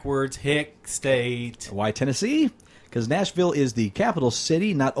 Backwards hick state. Why Tennessee? Because Nashville is the capital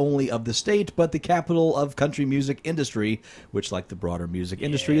city, not only of the state, but the capital of country music industry, which, like the broader music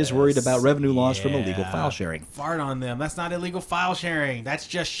industry, is worried about revenue loss from illegal Yeah. file sharing. Fart on them. That's not illegal file sharing. That's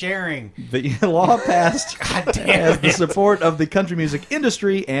just sharing. The law passed God damn has the it. support of the country music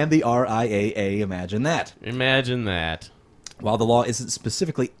industry and the RIAA. Imagine that. Imagine that. While the law isn't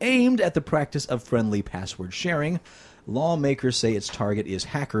specifically aimed at the practice of friendly password sharing, lawmakers say its target is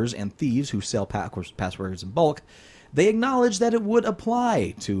hackers and thieves who sell passwords in bulk. They acknowledge that it would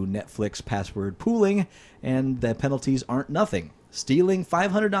apply to Netflix password pooling and that penalties aren't nothing. Stealing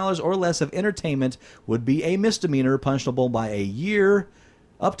 $500 or less of entertainment would be a misdemeanor punishable by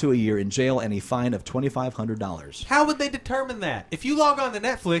up to a year in jail and a fine of $2,500. How would they determine that? If you log on to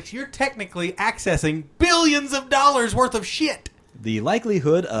Netflix, you're technically accessing billions of dollars worth of shit. The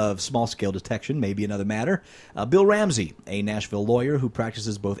likelihood of small-scale detection may be another matter. Bill Ramsey, a Nashville lawyer who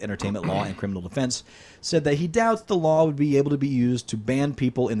practices both entertainment law and criminal defense, said that he doubts the law would be able to be used to ban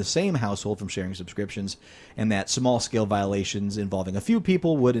people in the same household from sharing subscriptions, and that small-scale violations involving a few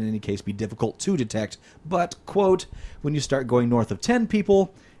people would in any case be difficult to detect. But, quote, when you start going north of 10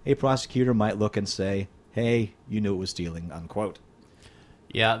 people, a prosecutor might look and say, hey, you knew it was stealing, unquote.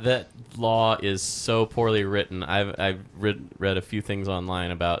 Yeah, that law is so poorly written. I've read a few things online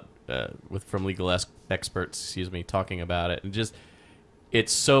about from legal experts, talking about it, and just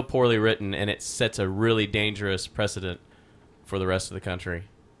it's so poorly written, and it sets a really dangerous precedent for the rest of the country.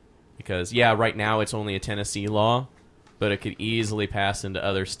 Because right now it's only a Tennessee law, but it could easily pass into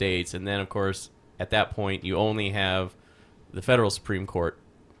other states, and then of course at that point you only have the federal Supreme Court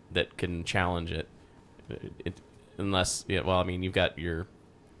that can challenge it. Unless you've got your.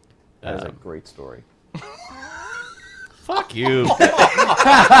 That's a great story. Fuck you. Something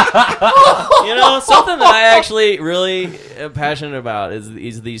that I actually really am passionate about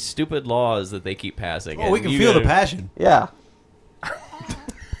is these stupid laws that they keep passing. Oh, we can feel the passion. Yeah.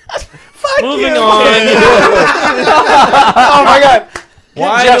 Moving on. Oh my God!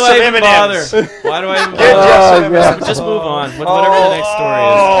 Why Jeff do I some even M&Ms. bother? Why do I even Get Jeff some bother? M&Ms. Just move on. Whatever the next story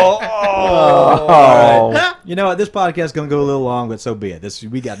is. Oh. You know what? This podcast is going to go a little long, but so be it.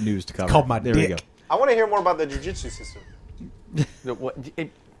 We got news to cover. Called my There we dick. go. I want to hear more about the jiu-jitsu system.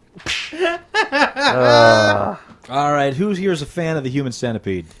 All right, who here is a fan of the Human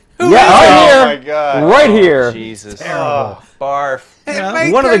Centipede? Yeah, Oh right my here. God! Right here. Jesus. Terrible.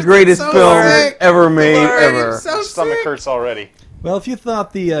 Barf. One of the greatest films sick. ever made, Alright, ever. it's so Stomach sick. hurts already. Well, if you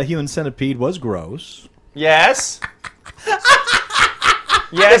thought the Human Centipede was gross, Yes.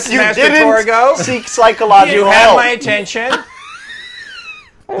 Yes, If you Master didn't Torgo. seek psychological You have help. my attention.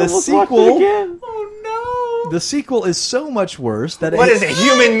 the sequel, Oh the sequel is so much worse that What is it,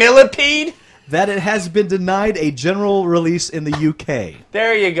 human millipede? that it has been denied a general release in the UK.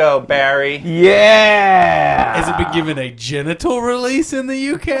 There you go, Barry. Yeah. Has it been given a genital release in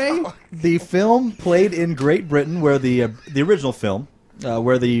the UK? The film played in Great Britain, where the original film,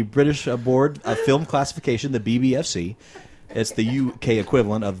 where the British Board of Film Classification, the BBFC, it's the UK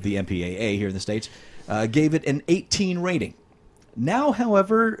equivalent of the MPAA here in the States, gave it an 18 rating. Now,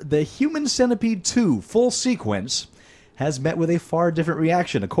 however, the Human Centipede 2 full sequence has met with a far different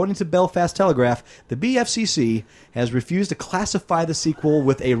reaction. According to Belfast Telegraph, the BFCC has refused to classify the sequel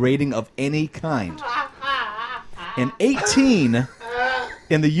with a rating of any kind. An 18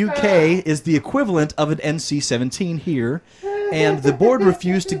 in the UK is the equivalent of an NC-17 here, and the board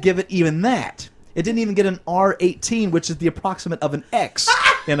refused to give it even that. It didn't even get an R18, which is the approximate of an X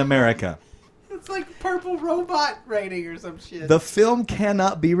in America. It's like Purple Robot rating or some shit. The film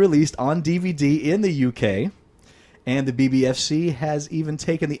cannot be released on DVD in the UK, and the BBFC has even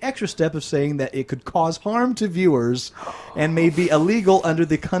taken the extra step of saying that it could cause harm to viewers and may be illegal under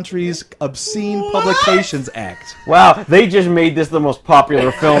the country's Obscene Publications Act. Wow, they just made this the most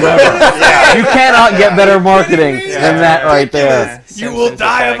popular film ever. You cannot get better marketing than that right there. You will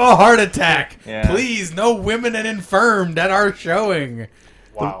die of a heart attack. Yeah. Please, no women and infirmed at our showing.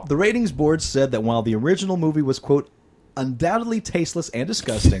 Wow. The ratings board said that while the original movie was, quote, undoubtedly tasteless and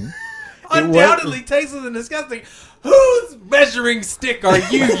disgusting, Undoubtedly tasteless and disgusting. Whose measuring stick are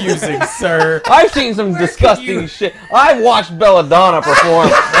you using, sir? I've seen some disgusting you- shit. I've watched Belladonna perform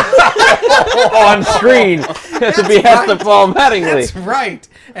on screen to behest of Paul Mattingly. That's right.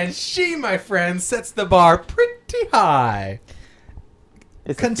 And she, my friend, sets the bar pretty high.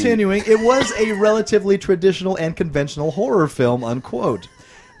 It's a continuing, it was a relatively traditional and conventional horror film, unquote.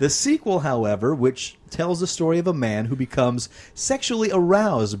 The sequel, however, which tells the story of a man who becomes sexually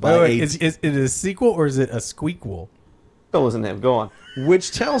aroused by Is it a sequel or is it a squeakquel? Don't listen to him. Go on.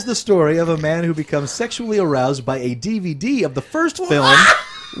 which tells the story of a man who becomes sexually aroused by a DVD of the first film.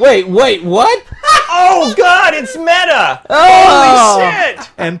 Wait, what? Oh, God, it's meta! Oh! Holy shit!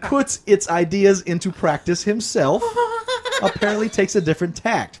 And puts its ideas into practice himself, apparently takes a different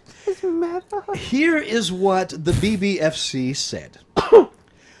tact. Here is what the BBFC said.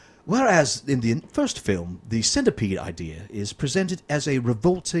 Whereas in the first film, the centipede idea is presented as a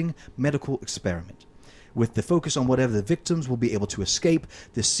revolting medical experiment. With the focus on whatever the victims will be able to escape,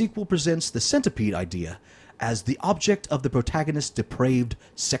 the sequel presents the centipede idea as the object of the protagonist's depraved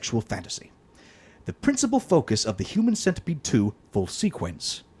sexual fantasy. The principal focus of the Human Centipede 2 full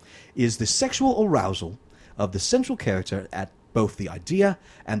sequence is the sexual arousal of the central character at both the idea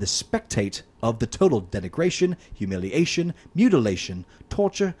and the spectate of the total denigration, humiliation, mutilation,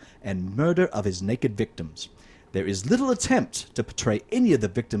 torture, and murder of his naked victims. There is little attempt to portray any of the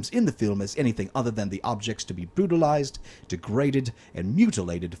victims in the film as anything other than the objects to be brutalized, degraded, and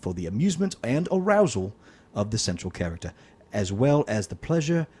mutilated for the amusement and arousal of the central character, as well as the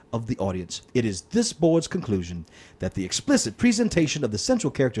pleasure of the audience. It is this board's conclusion that the explicit presentation of the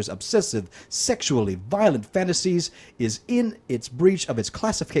central character's obsessive, sexually violent fantasies is in its breach of its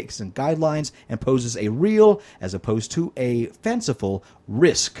classification guidelines and poses a real, as opposed to a fanciful,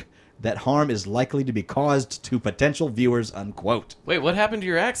 risk that harm is likely to be caused to potential viewers, unquote. Wait, what happened to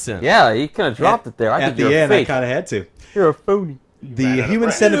your accent? Yeah, you kind of dropped it there. I At think the you're end, I fake. kind of had to. You're a phony. The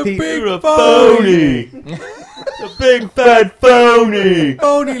human centipede... Big phony. The big fat phony.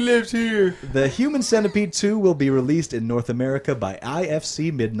 Phony lives here. The Human Centipede 2 will be released in North America by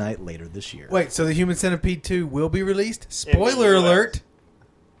IFC Midnight later this year. Wait, so the Human Centipede 2 will be released? In the Spoiler US. alert.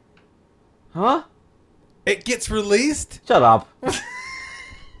 Huh? It gets released? Shut up.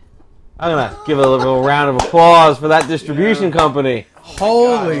 I'm gonna give a little round of applause for that distribution company.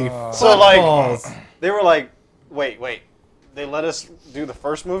 Holy So, like, balls. they were like, wait. They let us do the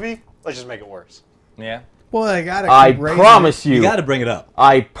first movie? Let's just make it worse. Yeah. Boy, I gotta I keep raising promise You you. got to bring it up.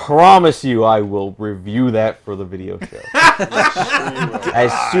 I promise you, I will review that for the video show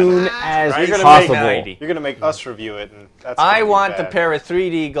as soon as Right? possible. You're going to make us review it, and that's I gonna be want the bad. pair of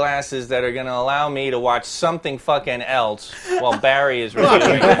 3D glasses that are going to allow me to watch something fucking else while Barry is reviewing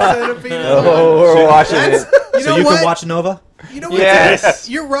it. Centipede. Oh, we're watching it. You So know you what? can watch Nova? You know what? Yes.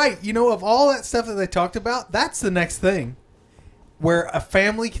 You're right. You know, of all that stuff that they talked about, that's the next thing. Where a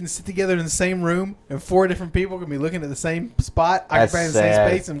family can sit together in the same room and 4 different people can be looking at the same spot, That's occupying the same sad.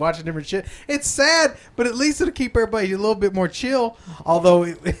 space and watching different shit. It's sad, but at least it'll keep everybody a little bit more chill. Although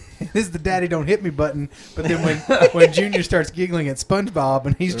it is the daddy don't hit me button. But then when Junior starts giggling at SpongeBob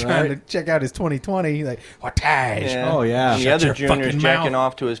and he's trying to check out his 2020, he's like, "Wattage." Yeah. Oh, yeah. The Shut other your junior's fucking jacking mouth.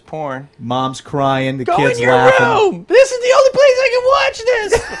 off to his porn. Mom's crying, the Go kids in your laughing. room! This is the only place I can watch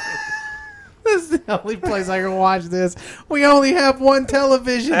this! This is the only place I can watch this. We only have one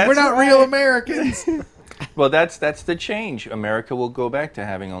television. That's We're not right. real Americans. Well, that's the change. America will go back to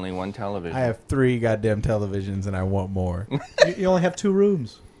having only one television. I have 3 goddamn televisions and I want more. You only have 2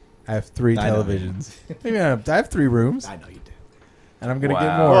 rooms. I have 3 I know. televisions. Maybe I have 3 rooms, I know you do. and I'm going to get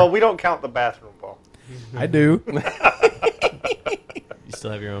Wow. more. Well, we don't count the bathroom, Paul. I do. You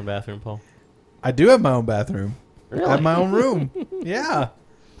still have your own bathroom, Paul? I do have my own bathroom. Really? I have my own room. Yeah.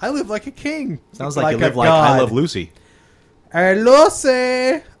 I live like a king. Sounds like you a live like I god. Love Lucy. Hey,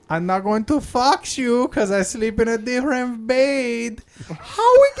 Lucy, I'm not going to fox you because I sleep in a different bed.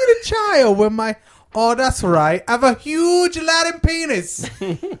 How we get a child when my... Oh, that's right. I have a huge Latin penis.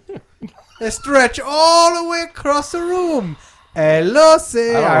 They stretch all the way across the room. Hey,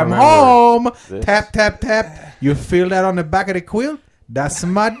 Lucy, I don't I'm remember home. this. Tap, tap, tap. You feel that on the back of the quilt? That's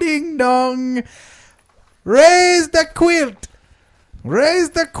my ding-dong. Raise the quilt. Raise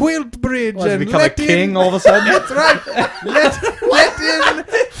the quilt bridge What, you and become a let king in... all of a sudden? That's right. Let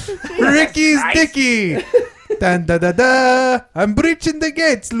in Ricky's Dicky. Dun, da, da, da. I'm breaching the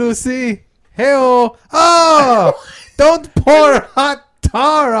gates, Lucy. Hey-oh. Oh, don't pour hot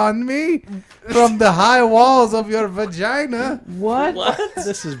tar on me from the high walls of your vagina. What?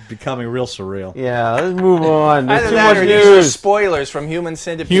 This is becoming real surreal. Yeah, let's move on. There's Either too that much or these are news. spoilers from Human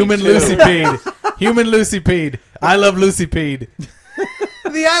Centipede Human 2. Lucipede. Human Lucipede. I love Lucipede.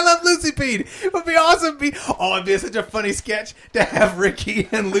 The I Love Lucipede would be awesome. It'd be such a funny sketch to have Ricky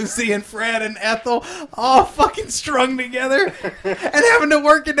and Lucy and Fred and Ethel all fucking strung together and having to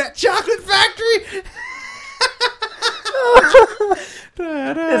work in that chocolate factory.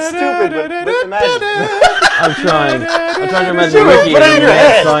 It's stupid, but imagine. I'm trying to imagine Put it Ricky in as a your mad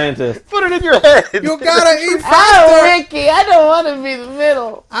head. scientist. Put it in your head. You gotta eat faster. Ricky, I don't want to be the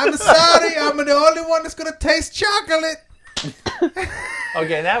middle. I'm sorry, I'm the only one that's gonna taste chocolate.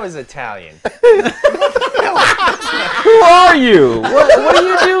 Okay, that was Italian. Who are you? What are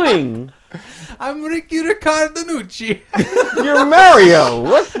you doing? I'm Ricky Riccardonucci. You're Mario.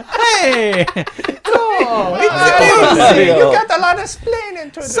 What? Hey! Oh, it's Mario. You got a lot of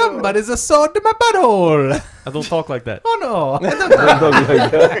explaining to do. somebody's a sword in my butthole. I don't talk like that. Oh no!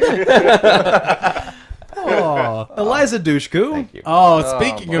 Oh, Eliza Dushku. Thank you. oh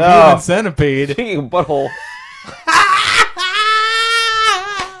speaking of No. Human Centipede, Speaking of butthole,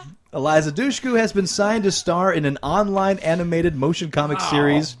 Eliza Dushku has been signed to star in an online animated motion comic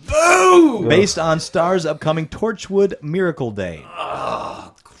series boo! based on Star's upcoming Torchwood Miracle Day.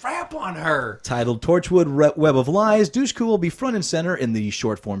 Crap! up on her. Titled Torchwood Web of Lies, Dushku will be front and center in the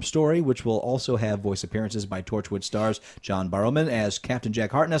short-form story, which will also have voice appearances by Torchwood stars John Barrowman as Captain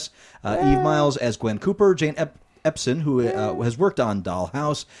Jack Harkness, Eve Miles as Gwen Cooper, Jane Epson, who has worked on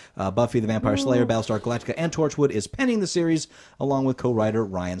Dollhouse, Buffy the Vampire Slayer, Battlestar Galactica, and Torchwood, is penning the series, along with co-writer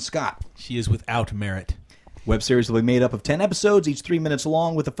Ryan Scott. She is without merit. Web series will be made up of 10 episodes, each 3 minutes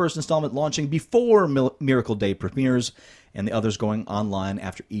long, with the first installment launching before Miracle Day premieres, and the others going online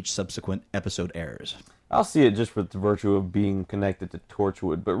after each subsequent episode airs. I'll see it just for the virtue of being connected to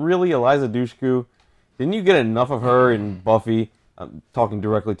Torchwood. But really, Eliza Dushku, didn't you get enough of her in Buffy? I'm talking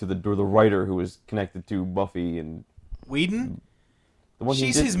directly to the writer who was connected to Buffy and Whedon? the one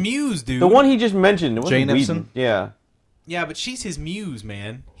She's his muse, dude. The one he just mentioned. It wasn't Jane Whedon. Epson? Yeah. Yeah, but she's his muse,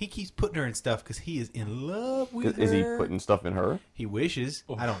 man. He keeps putting her in stuff because he is in love with her. Is he putting stuff in her? He wishes.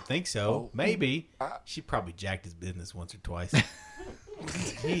 I don't think so. Maybe. She probably jacked his business once or twice.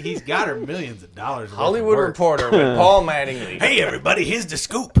 He's got her millions of dollars. worth of Hollywood work. Reporter with Paul Mattingly. Hey, everybody, here's the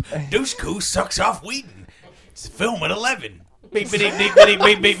scoop. Dushku sucks off Whedon. It's film at 11. Beep, beep, beep, beep,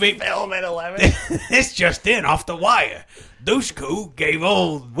 beep, beep, beep. Film at 11. It's just in off the wire. Dushku gave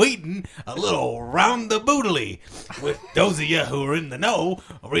old Wheaton a little round the boodly. With those of you who are in the know,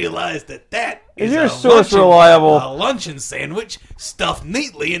 realize that Is is your a source luncheon- reliable? A luncheon sandwich stuffed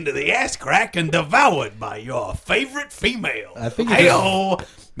neatly into the ass crack and devoured by your favorite female. I think you Hey-oh,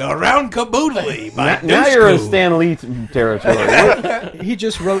 the round caboodly by Now you're in Dushku. Stan Lee territory. He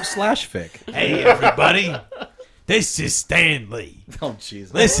just wrote Slashfic. Hey, everybody. This is Stan Lee. Oh,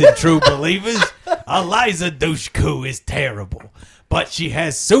 jeez. Listen, true believers, Eliza Dushku is terrible, but she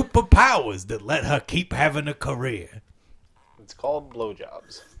has superpowers that let her keep having a career. It's called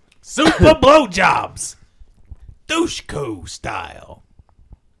blowjobs. Super blowjobs, Dushku style.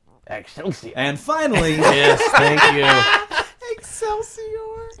 Excelsior. And finally, Yes, thank you.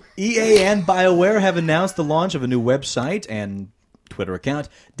 EA and BioWare have announced the launch of a new website and Twitter account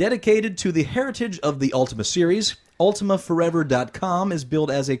dedicated to the heritage of the Ultima series. UltimaForever.com is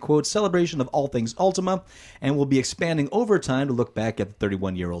billed as a, quote, celebration of all things Ultima and will be expanding over time to look back at the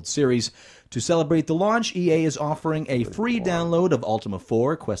 31-year-old series. To celebrate the launch, EA is offering a free download of Ultima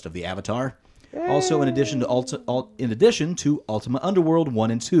 4, Quest of the Avatar. Also, in addition to Ultima Underworld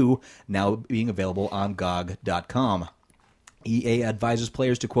 1 and 2, now being available on GOG.com. EA advises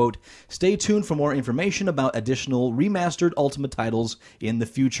players to, quote, stay tuned for more information about additional remastered Ultima titles in the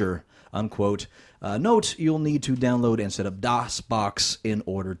future, unquote. Note, you'll need to download and set up DOSBox in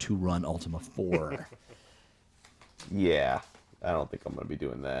order to run Ultima 4. Yeah. I don't think I'm going to be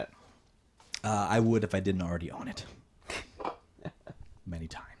doing that. I would if I didn't already own it. Many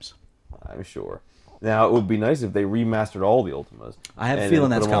times. I'm sure. Now, it would be nice if they remastered all the Ultimas. I have a and feeling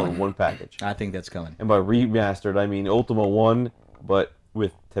then that's put them all coming. in one package. I think that's coming. And by remastered, I mean Ultima 1, but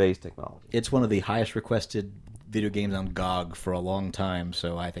with today's technology. It's one of the highest requested video games on GOG for a long time,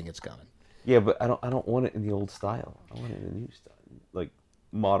 so I think it's coming. Yeah, but I don't want it in the old style. I want it in the new style, like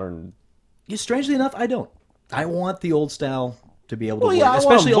modern. Yeah, strangely enough, I don't. I want the old style to be able to Well, work, yeah, I want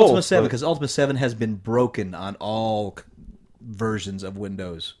especially them both, Ultima 7, but- because Ultima 7 has been broken on all versions of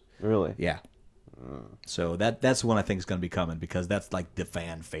Windows. Really? Yeah. So that's the one I think is going to be coming, because that's like the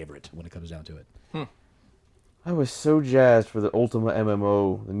fan favorite when it comes down to it. I was so jazzed for the Ultima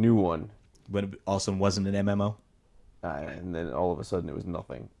MMO, the new one, When it also wasn't an MMO. and then all of a sudden it was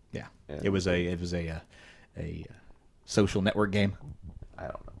nothing. Yeah. Yeah. It was a social network game. I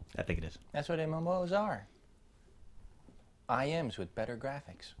don't know. I think it is. That's what MMOs are. IMs with better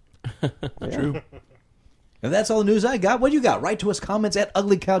graphics. True. And that's all the news I got. What do you got? Write to us comments at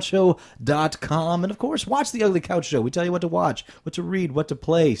uglycouchshow.com. And, of course, watch The Ugly Couch Show. We tell you what to watch, what to read, what to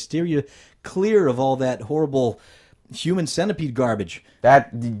play. Steer you clear of all that horrible human centipede garbage. That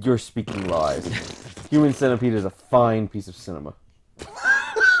you're speaking lies. Human Centipede is a fine piece of cinema.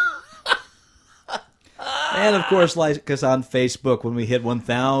 And, of course, like us on Facebook. When we hit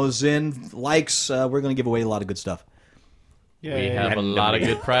 1,000 likes, we're going to give away a lot of good stuff. We have a lot of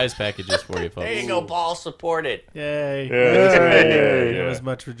good prize packages for you, folks. There you go, Paul. Support it. Yay. Yay. There was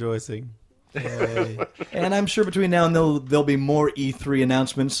much rejoicing. Yay. And I'm sure between now and then there'll be more E3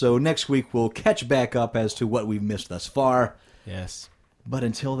 announcements, so next week we'll catch back up as to what we've missed thus far. Yes. But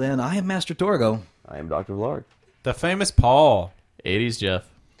until then, I am Master Torgo. I am Dr. Vlarg. The famous Paul. 80s Jeff.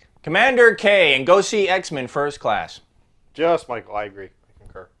 Commander K, and go see X-Men First Class. Just Michael, I agree. I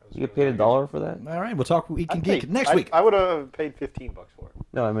concur. That was You get really paid good. $1 for that? All right, we'll talk Week and I'd Geek pay- next week. I would have paid $15 for it.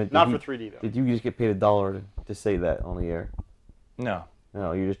 No, I meant Not did for 3D though. Did you just get paid $1 to say that on the air? No.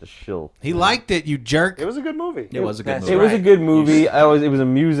 No, you're just a shill. He liked it, you jerk. It was a good movie. It was a good That's movie. It was a right. good movie. It was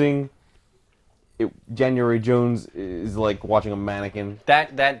amusing. January Jones is like watching a mannequin.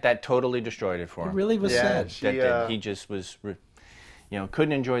 That totally destroyed it for him. It really was Yeah, sad. He just was,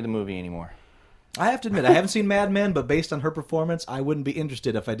 couldn't enjoy the movie anymore. I have to admit, I haven't seen Mad Men, but based on her performance, I wouldn't be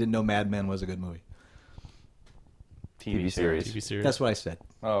interested if I didn't know Mad Men was a good movie. TV series. TV series. That's what I said.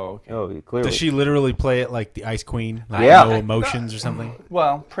 Oh, okay. Oh, clearly. Does she literally play it like the Ice Queen? Like Yeah. no emotions or something?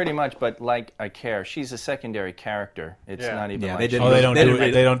 Well, pretty much, but like I care. She's a secondary character. It's Yeah. not even Yeah, like they didn't Oh, really- they don't they do didn't it.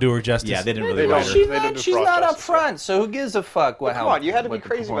 really- They don't do her justice. Yeah, they didn't They really don't. write her. She's They not, don't do she's Frost not up justice. front, so who gives a fuck what Come on, you had to be what the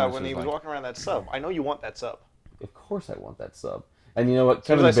crazy about when performance he was like. walking around that sub. I know you want that sub. Of course I want that sub. And you know what?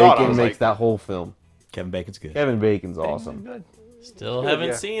 soon Kevin as I saw it, I Bacon was makes like- that whole film. Kevin Bacon's good. Kevin Bacon's awesome. Good. Still haven't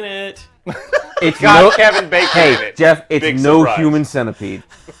yeah. seen it. It's Got Kevin Bacon in Hey, it. Jeff, it's Big no surprise. human centipede.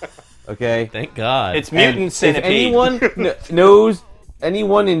 Okay? Thank God. It's Mutant And Centipede. If anyone knows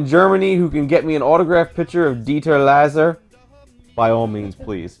anyone in Germany who can get me an autographed picture of Dieter Lazer, by all means,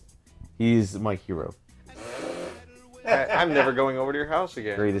 please. He's my hero. I'm never going over to your house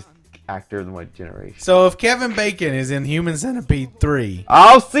again. Greatest actor of my generation. So if Kevin Bacon is in Human Centipede 3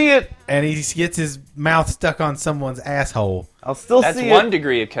 I'll see it. and he gets his mouth stuck on someone's asshole, I'll still That's see one it.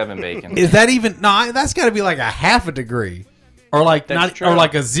 degree of Kevin Bacon. is that even? No, that's got to be like a half a degree, or like That's not, true. or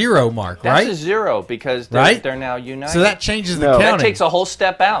like a 0 mark, That's right? a 0 because they're, Right? they're now united. So that changes the No. counting. that takes a whole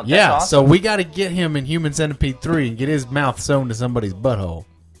step out. That's yeah, awesome. so we got to get him in Human Centipede 3 and get his mouth sewn to somebody's butthole.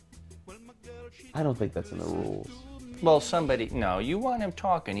 I don't think that's in the rules. Well, no, you want him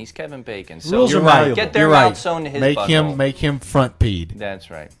talking. He's Kevin Bacon. So Rules are You're right. malleable. get their You're mouth right. sewn to his Make butthole. him front peed.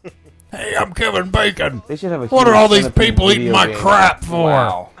 That's right. Hey, I'm Kevin Bacon. They should have a. What are Human all these Centipede people eating video my game. crap for?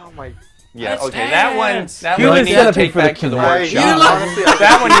 Wow. Oh my. Yeah. Let's Okay. That one. dance. That Human one we need to Centipede take for the back to the Kinect. workshop. You didn't like- honestly, I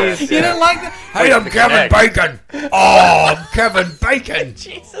that one think needs. You didn't like that? Hey, I'm Kevin Bacon. Oh, I'm Kevin Bacon.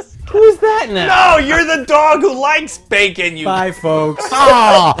 Jesus. Who's that now? No, you're the dog who likes bacon. You. Bye, folks.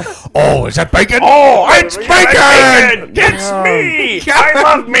 Oh, is that bacon? Oh, it's bacon! It's me. I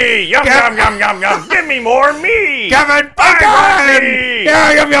love me. Yum yum yum yum yum. Give me more me. Kevin Bacon! me.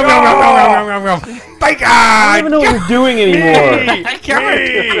 Yeah, yum, yum, yum, yum, yum, yum, yum, yum. Bacon! I don't even know what you're doing anymore.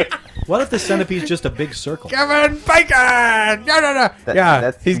 Kevin! What if the centipede's just a big circle? Kevin Bacon! No. Yeah,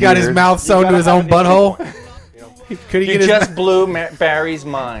 that's he's got his weird. mouth sewn to his own butthole. Could he You get just blew Barry's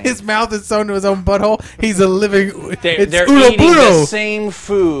mind. his mouth is sewn to his own butthole? He's a living. They're It's eating the Ulo same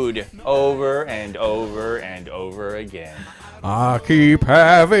food over and over and over again. I keep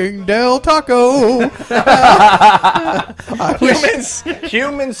having Del Taco.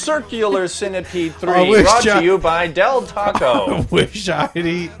 Human Circular Centipede 3, I wish brought I- to you by Del I Taco. wish I'd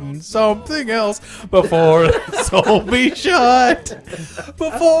eaten something else before it sold me shut.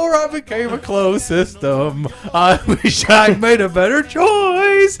 Before I became a closed system, I wish I'd made a better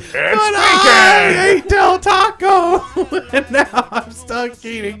choice. But I ate Del Taco, and now I'm stuck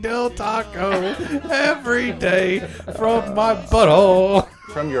eating Del Taco every day from my butthole.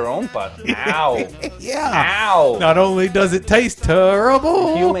 From your own butt. Ow. Yeah. Ow. Not only does it taste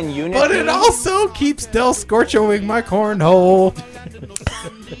terrible, Human unity? but it also keeps Del Scorchoing my cornhole.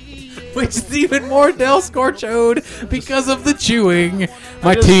 Which is even more Del Scorchoed because of the chewing.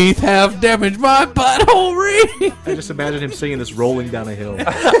 My teeth have damaged my butthole ring. I just imagine him singing this rolling down a hill.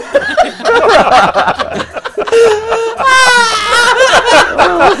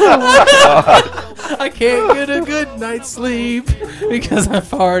 I can't get a good night's sleep because I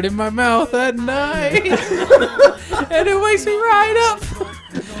fart in my mouth at night. And it wakes me right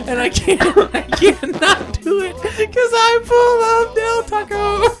up. And I cannot do it because I'm full of Del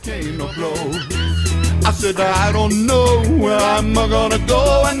Taco. Volcano blow. I said I don't know where I'm gonna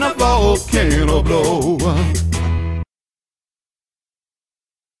go when the volcano blow.